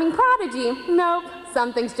upcoming prodigy. Nope,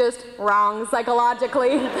 something's just wrong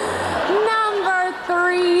psychologically. Number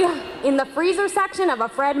 3, in the freezer section of a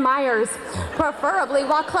Fred Meyer's. Preferably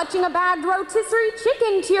while clutching a bagged rotisserie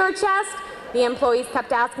chicken to your chest. The employees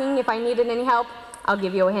kept asking if I needed any help. I'll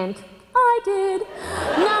give you a hint. I did.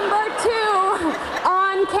 Number 2,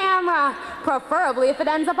 on camera. Preferably if it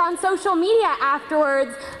ends up on social media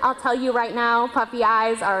afterwards. I'll tell you right now, puffy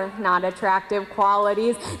eyes are not attractive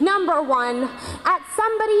qualities. Number 1, at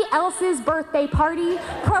somebody else's birthday party,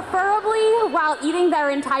 preferably while eating their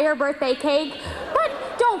entire birthday cake. But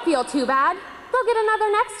don't feel too bad. They'll get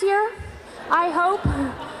another next year. I hope.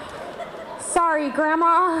 Sorry,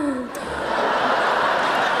 Grandma.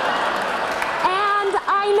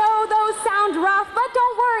 I know those sound rough, but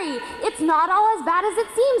don't worry. It's not all as bad as it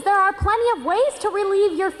seems. There are plenty of ways to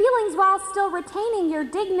relieve your feelings while still retaining your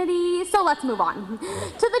dignity. So let's move on. To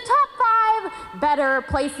the top 5 better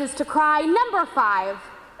places to cry. Number 5,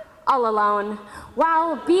 all alone.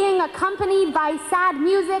 While being accompanied by sad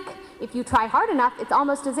music, if you try hard enough, it's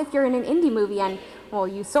almost as if you're in an indie movie, and, well,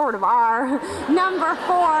 you sort of are. Number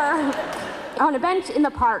 4, on a bench in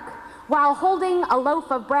the park, while holding a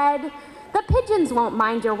loaf of bread. The pigeons won't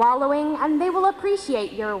mind your wallowing, and they will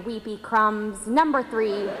appreciate your weepy crumbs. Number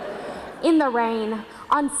 3, in the rain,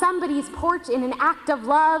 on somebody's porch in an act of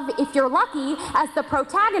love, if you're lucky, as the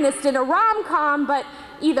protagonist in a rom-com, but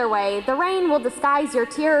either way, the rain will disguise your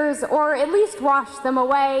tears, or at least wash them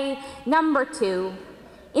away. Number 2,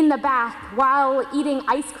 in the bath, while eating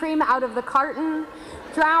ice cream out of the carton.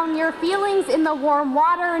 Drown your feelings in the warm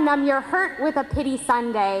water, numb your hurt with a pity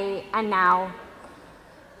sundae. And now,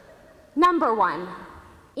 Number 1,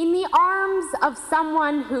 in the arms of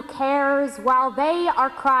someone who cares while they are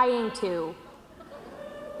crying too.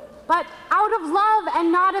 But out of love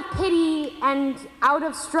and not of pity, and out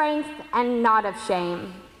of strength and not of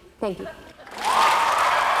shame. Thank you.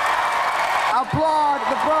 Applaud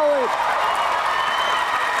the poet.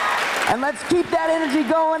 And let's keep that energy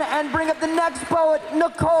going and bring up the next poet,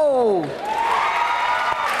 Nicole.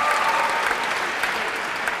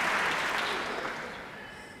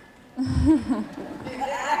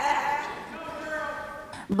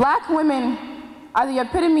 Black women are the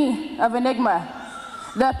epitome of enigma.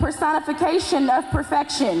 the personification of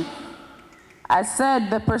perfection. I said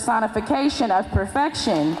the personification of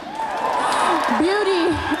perfection. Beauty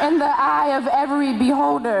in the eye of every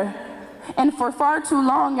beholder. And for far too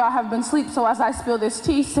long, y'all have been asleep, so as I spill this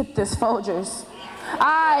tea, sip this Folgers.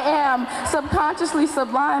 I am subconsciously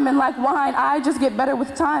sublime, and like wine, I just get better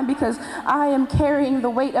with time because I am carrying the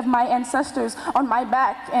weight of my ancestors on my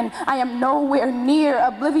back, and I am nowhere near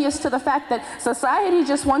oblivious to the fact that society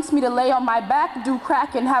just wants me to lay on my back, do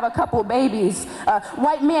crack, and have a couple babies. A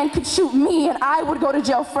white man could shoot me, and I would go to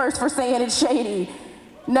jail first for saying it's shady.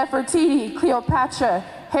 Nefertiti, Cleopatra,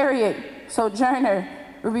 Harriet, Sojourner,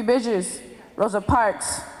 Ruby Bridges, Rosa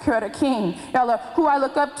Parks, Coretta King. Y'all are who I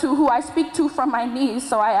look up to, who I speak to from my knees.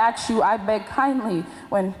 So I ask you, I beg kindly,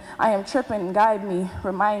 when I am tripping, guide me,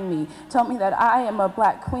 remind me, tell me that I am a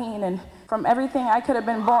black queen, and from everything I could have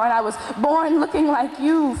been born, I was born looking like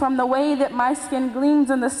you, from the way that my skin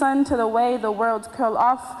gleams in the sun to the way the words curl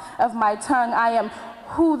off of my tongue. I am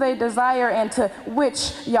who they desire and to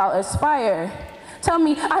which y'all aspire. Tell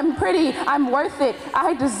me I'm pretty, I'm worth it,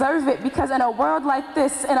 I deserve it, because in a world like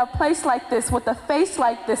this, in a place like this, with a face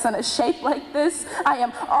like this and a shape like this, I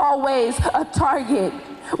am always a target.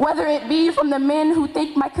 Whether it be from the men who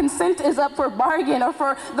think my consent is up for bargain, or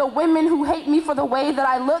for the women who hate me for the way that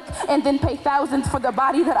I look and then pay thousands for the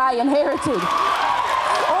body that I inherited.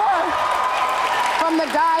 Or from the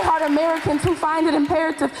die-hard Americans who find it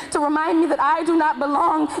imperative to remind me that I do not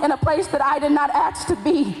belong in a place that I did not ask to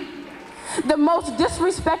be. The most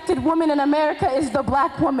disrespected woman in America is the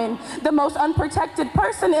black woman. The most unprotected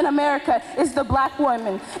person in America is the black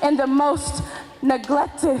woman. And the most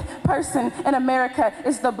neglected person in America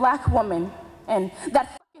is the black woman. And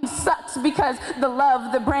that fucking sucks, because the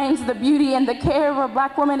love, the brains, the beauty, and the care of a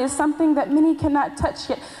black woman is something that many cannot touch.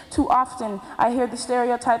 Yet too often I hear the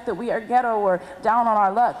stereotype that we are ghetto or down on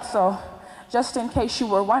our luck. So just in case you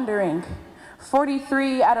were wondering,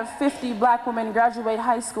 43 out of 50 black women graduate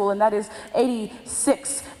high school, and that is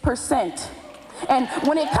 86%. And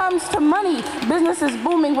when it comes to money, business is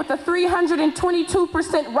booming with a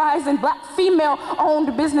 322% rise in black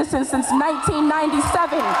female-owned businesses since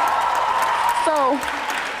 1997. So,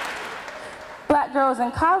 black girls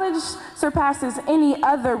in college surpasses any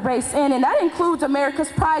other race in, and that includes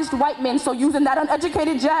America's prized white men. So using that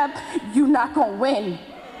uneducated jab, you not gonna win.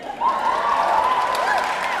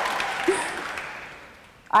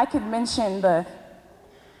 I could mention the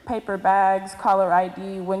paper bags, caller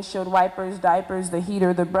ID, windshield wipers, diapers, the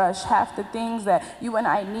heater, the brush, half the things that you and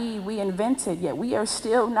I need, we invented, yet we are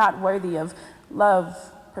still not worthy of love,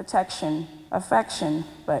 protection, affection.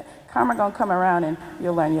 But karma gonna come around and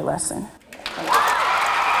you'll learn your lesson. Give it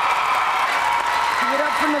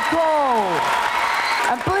up for Nicole.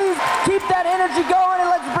 And please keep that energy going, and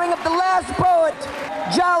let's bring up the last poet,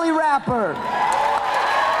 Jolly Rapper.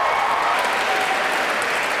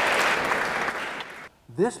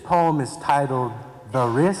 This poem is titled, The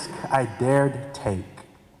Risk I Dared Take.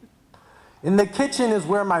 In the kitchen is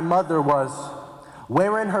where my mother was,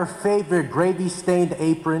 wearing her favorite gravy-stained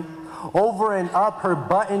apron, over and up her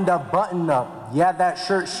buttoned-up button-up. Yeah, that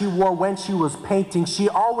shirt she wore when she was painting, she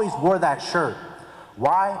always wore that shirt.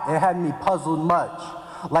 Why? It had me puzzled much.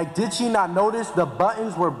 Like, did she not notice the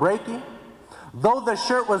buttons were breaking? Though the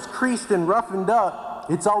shirt was creased and roughened up,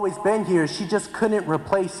 it's always been here, she just couldn't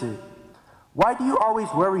replace it. Why do you always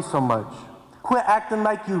worry so much? Quit acting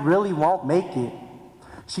like you really won't make it.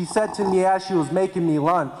 She said to me as she was making me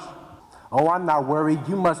lunch, oh, I'm not worried,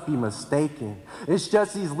 you must be mistaken. It's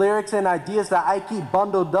just these lyrics and ideas that I keep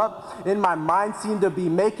bundled up in my mind seem to be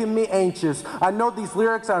making me anxious. I know these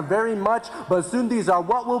lyrics aren't very much, but soon these are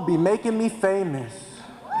what will be making me famous.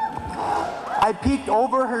 I peeked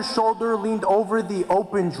over her shoulder, leaned over the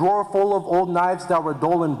open drawer full of old knives that were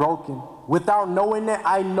dull and broken. Without knowing it,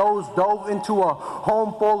 I nose dove into a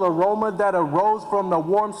home-full aroma that arose from the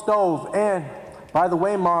warm stove. And, by the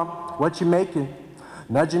way, Mom, what you making?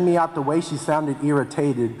 Nudging me out the way, she sounded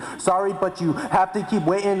irritated. Sorry, but you have to keep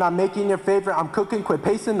waiting. I'm making your favorite. I'm cooking, quit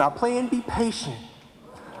pacing, not playing, be patient.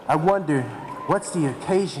 I wondered, what's the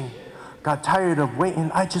occasion? Got tired of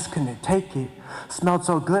waiting, I just couldn't take it. Smelled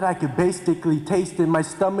so good I could basically taste it. My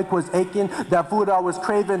stomach was aching, that food I was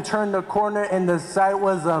craving. Turned the corner and the sight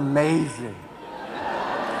was amazing.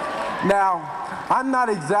 Now, I'm not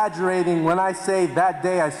exaggerating when I say that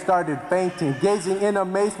day I started fainting. Gazing in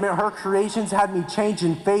amazement, her creations had me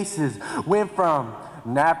changing faces. Went from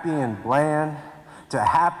nappy and bland to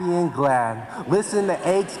happy and glad. Listen to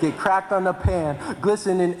eggs get cracked on the pan.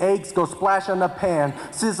 Glistening eggs go splash on the pan.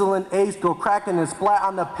 Sizzling eggs go cracking and splat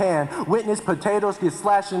on the pan. Witness potatoes get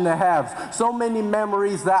slashed into halves. So many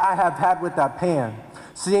memories that I have had with that pan.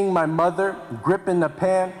 Seeing my mother gripping the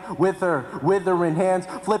pan with her withering hands,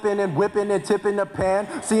 flipping and whipping and tipping the pan,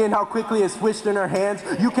 seeing how quickly it switched in her hands,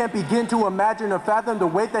 you can't begin to imagine or fathom the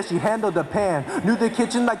way that she handled the pan. Knew the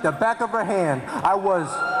kitchen like the back of her hand. I was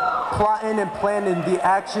plotting and planning the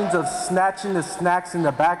actions of snatching the snacks in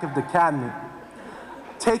the back of the cabinet,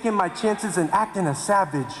 taking my chances and acting a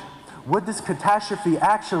savage. Would this catastrophe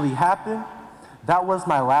actually happen? That was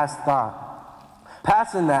my last thought.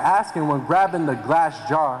 Passing the asking when grabbing the glass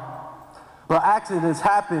jar. But accidents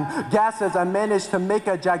happen. Gas as I managed to make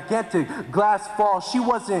a gigantic glass fall. She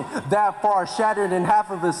wasn't that far, shattered in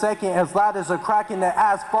half of a second, as loud as a crack in the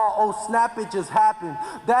asphalt. Oh snap, it just happened.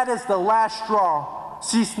 That is the last straw.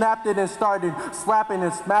 She snapped it and started slapping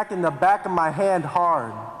and smacking the back of my hand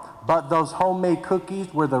hard. But those homemade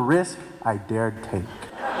cookies were the risk I dared take.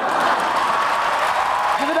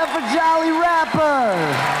 Give it up for Jolly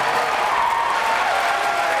Rapper.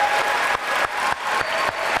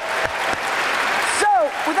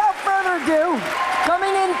 Without further ado, coming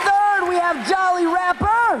in third, we have Jolly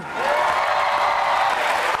Rapper.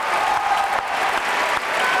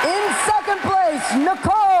 In second place,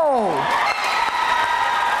 Nicole.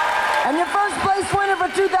 And your first place winner for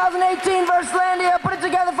 2018 Verslandia, put it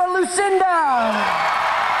together for Lucinda.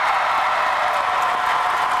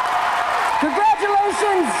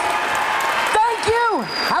 Congratulations. Thank you.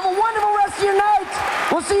 Have a wonderful rest of your night.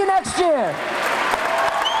 We'll see you next year.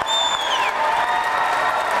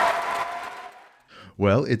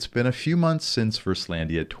 Well, it's been a few months since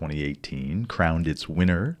Verslandia 2018 crowned its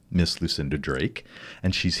winner, Miss Lucinda Drake,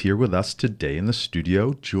 and she's here with us today in the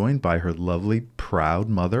studio, joined by her lovely, proud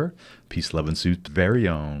mother, Peace, Love, and Soup's very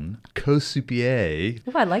own co-soupier.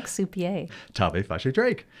 Oh, I like soupier. Tave Fashe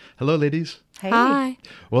Drake. Hello, ladies. Hey. Hi.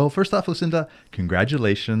 Well, first off, Lucinda,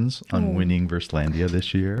 congratulations on winning Verslandia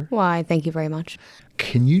this year. Why, thank you very much.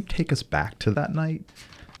 Can you take us back to that night?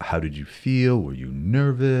 How did you feel? Were you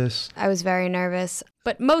nervous? I was very nervous,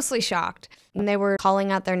 but mostly shocked. When they were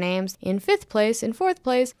calling out their names, in 5th place, in 4th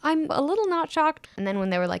place, I'm a little not shocked. And then when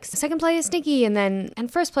they were like, 2nd place, Nikki, and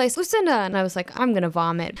 1st place, Lucinda, and I was like, I'm gonna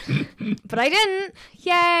vomit. But I didn't.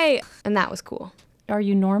 Yay! And that was cool. Are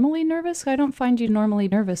you normally nervous? I don't find you normally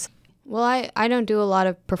nervous. Well, I don't do a lot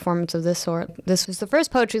of performance of this sort. This was the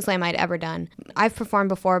first poetry slam I'd ever done. I've performed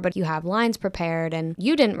before, but you have lines prepared and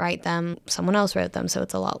you didn't write them. Someone else wrote them, so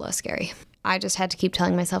it's a lot less scary. I just had to keep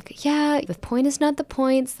telling myself, yeah, the point is not the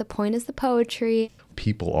points. The point is the poetry.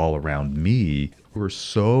 People all around me were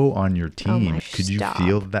so on your team. Could you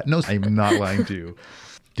feel that? No, I'm not lying to you.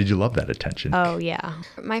 Did you love that attention? Oh, yeah.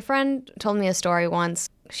 My friend told me a story once.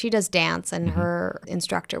 She does dance, and her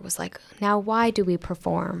instructor was like, now, why do we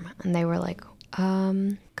perform? And they were like,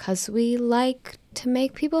 'cause we like to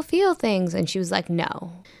make people feel things. And she was like,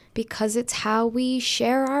 no, because it's how we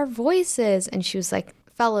share our voices. And she was like,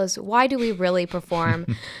 fellas, why do we really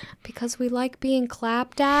perform? Because we like being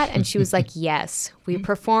clapped at. And she was like, yes, we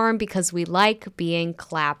perform because we like being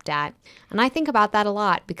clapped at. And I think about that a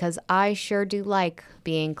lot because I sure do like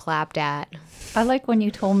being clapped at. I like when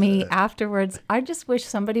you told me afterwards, I just wish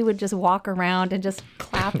somebody would just walk around and just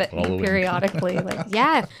clap at me periodically. Like,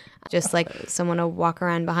 yeah. Just like someone will walk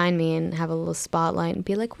around behind me and have a little spotlight and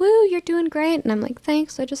be like, woo, you're doing great. And I'm like,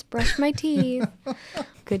 thanks, I just brushed my teeth.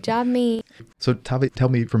 Good job, me. So Tave, tell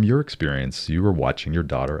me from your experience, you were watching your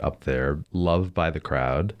daughter up there, loved by the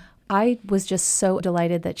crowd. I was just so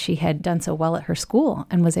delighted that she had done so well at her school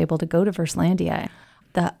and was able to go to Verslandia.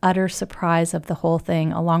 The utter surprise of the whole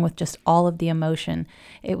thing, along with just all of the emotion,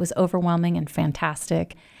 it was overwhelming and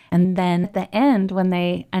fantastic. And then at the end, when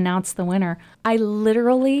they announced the winner, I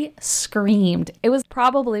literally screamed. It was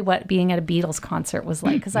probably what being at a Beatles concert was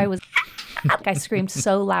like, because I screamed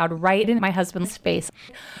so loud right in my husband's face.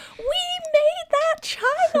 We made that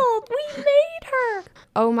child! We made her!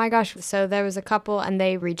 Oh my gosh. So there was a couple and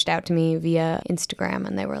they reached out to me via Instagram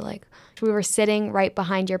and they were like, we were sitting right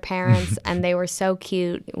behind your parents and they were so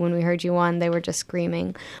cute. When we heard you won, they were just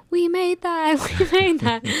screaming, we made that, we made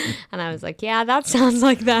that. And I was like, yeah, that sounds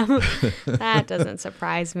like them. That doesn't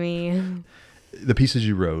surprise me. The pieces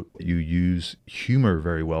you wrote, you use humor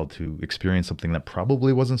very well to experience something that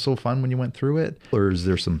probably wasn't so fun when you went through it? Or is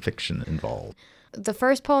there some fiction involved? The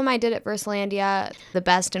first poem I did at Verslandia, The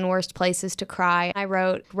Best and Worst Places to Cry, I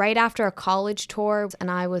wrote right after a college tour,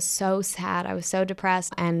 and I was so sad. I was so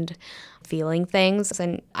depressed, and feeling things.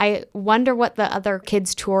 And I wonder what the other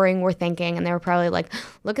kids touring were thinking. And they were probably like,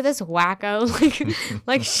 look at this wacko.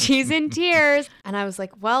 like she's in tears. And I was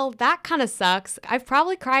like, well, that kind of sucks. I've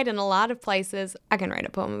probably cried in a lot of places. I can write a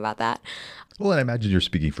poem about that. Well, and I imagine you're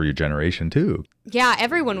speaking for your generation too. Yeah,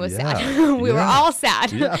 everyone was Yeah. sad. We were all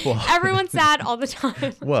sad. Yeah, well. Everyone's sad all the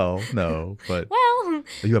time. Well, no, but Well,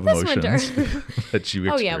 you have this emotions winter. that you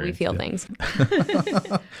experience. Oh yeah, we feel things.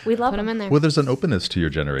 We love Put them in there. Well, there's an openness to your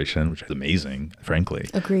generation, which is amazing, frankly.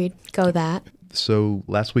 Agreed. Go that. So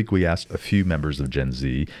last week we asked a few members of Gen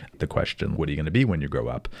Z the question, what are you going to be when you grow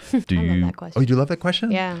up? Do I love you that question. Oh, you do love that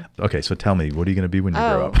question? Yeah. Okay, so tell me, what are you going to be when you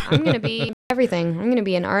grow Oh, up? I'm going to be everything. I'm going to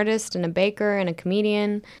be an artist and a baker and a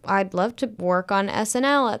comedian. I'd love to work on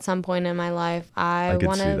SNL at some point in my life. I could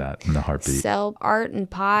want see to that in a heartbeat. sell art and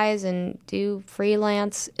pies and do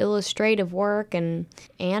freelance illustrative work and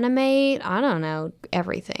animate. I don't know,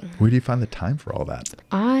 everything. Where do you find the time for all that?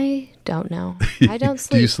 I don't know. I don't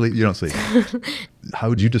sleep. Do you sleep? You don't sleep. How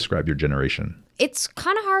would you describe your generation? It's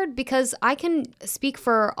kind of hard because I can speak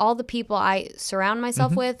for all the people I surround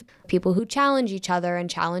myself with, people who challenge each other and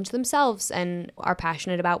challenge themselves and are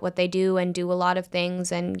passionate about what they do and do a lot of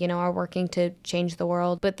things and, are working to change the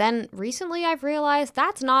world. But then recently I've realized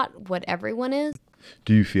that's not what everyone is.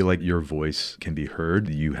 Do you feel like your voice can be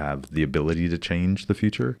heard? You have the ability to change the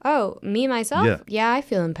future? Oh, me, myself? Yeah. I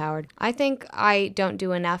feel empowered. I think I don't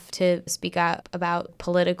do enough to speak up about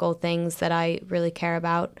political things that I really care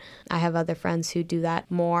about. I have other friends who do that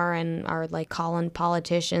more and are like calling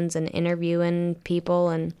politicians and interviewing people.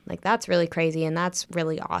 And like, that's really crazy and that's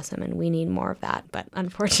really awesome. And we need more of that. But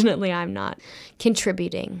unfortunately, I'm not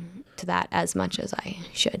contributing to that as much as I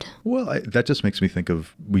should. Well, that just makes me think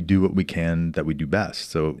of we do what we can that we do best.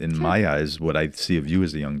 So in my eyes, what I see of you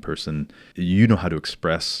as a young person, you know how to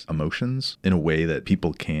express emotions in a way that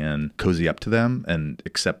people can cozy up to them and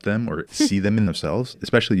accept them or see them in themselves,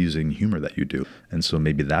 especially using humor that you do. And so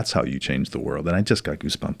maybe that's how you change the world. And I just got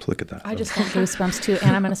goosebumps. Look at that. I just got goosebumps too,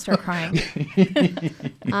 and I'm going to start crying.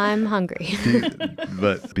 I'm hungry.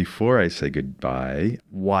 But before I say goodbye,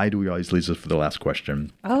 why do we always leave this for the last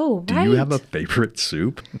question? Oh, Do you have a favorite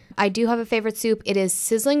soup? I do have a favorite soup. It is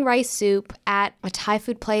sizzling rice soup at a Thai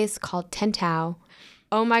food place called Ten Tao.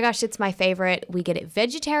 Oh my gosh, it's my favorite. We get it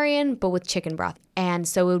vegetarian, but with chicken broth. And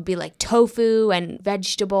so it would be like tofu and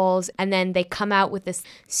vegetables. And then they come out with this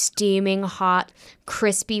steaming hot,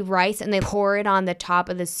 crispy rice and they pour it on the top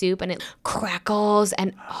of the soup and it crackles.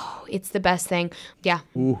 And oh, it's the best thing. Yeah,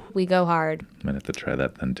 Ooh. we go hard. I'm going to have to try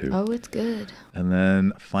that then too. Oh, it's good. And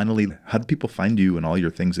then finally, how do people find you and all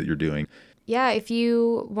your things that you're doing? Yeah, if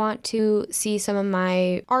you want to see some of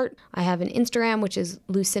my art, I have an Instagram, which is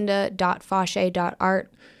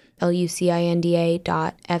lucinda.fasce.art,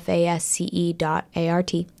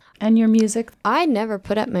 lucinda.fasce.art. And your music? I never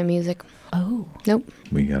put up my music. Oh. Nope.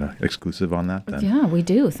 We got an exclusive on that then. Yeah, we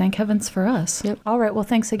do. Thank heavens for us. Yep. All right. Well,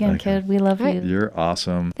 thanks again, kid. We love you. You're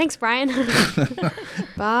awesome. Thanks, Brian.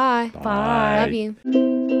 Bye. Bye. Love you.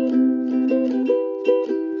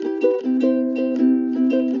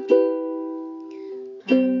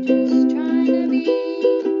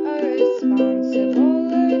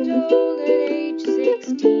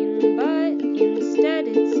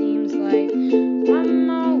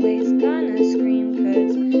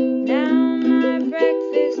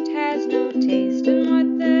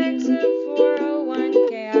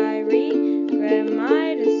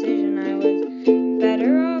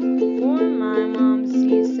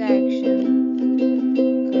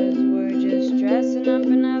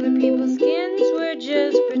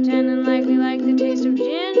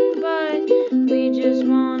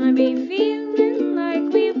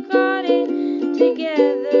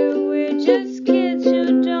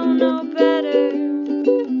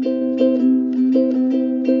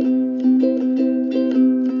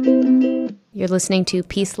 You're listening to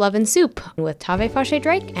Peace, Love, and Soup with Tave Fashe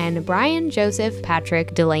Drake and Brian Joseph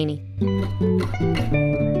Patrick Delaney.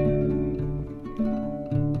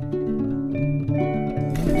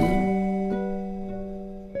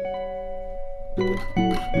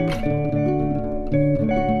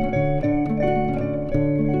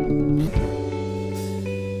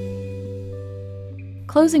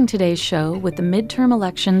 Closing today's show with the midterm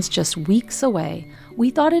elections just weeks away, we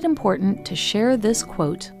thought it important to share this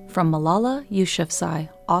quote from Malala Yousafzai,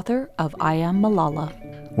 author of I Am Malala.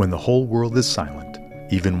 When the whole world is silent,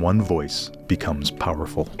 even one voice becomes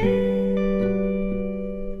powerful.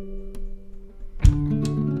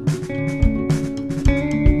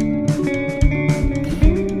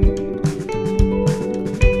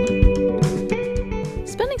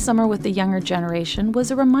 Spending summer with the younger generation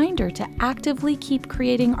was a reminder to actively keep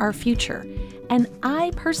creating our future And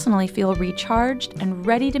I personally feel recharged and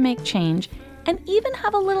ready to make change and even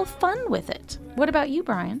have a little fun with it. What about you,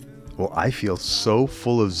 Brian? Well, I feel so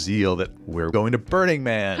full of zeal that we're going to Burning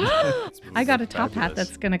Man. I got a top hat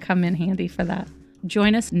that's going to come in handy for that.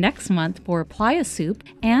 Join us next month for playa soup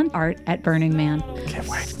and art at Burning Man. Can't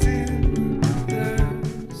wait.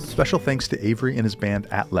 Special thanks to Avery and his band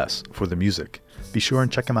Atlas for the music. Be sure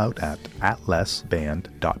and check them out at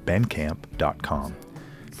atlasband.bandcamp.com.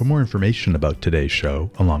 For more information about today's show,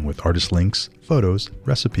 along with artist links, photos,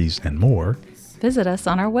 recipes, and more, visit us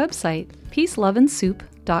on our website,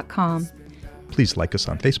 peaceloveandsoup.com. Please like us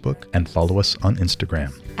on Facebook and follow us on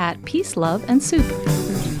Instagram at Peace, Love, and Soup.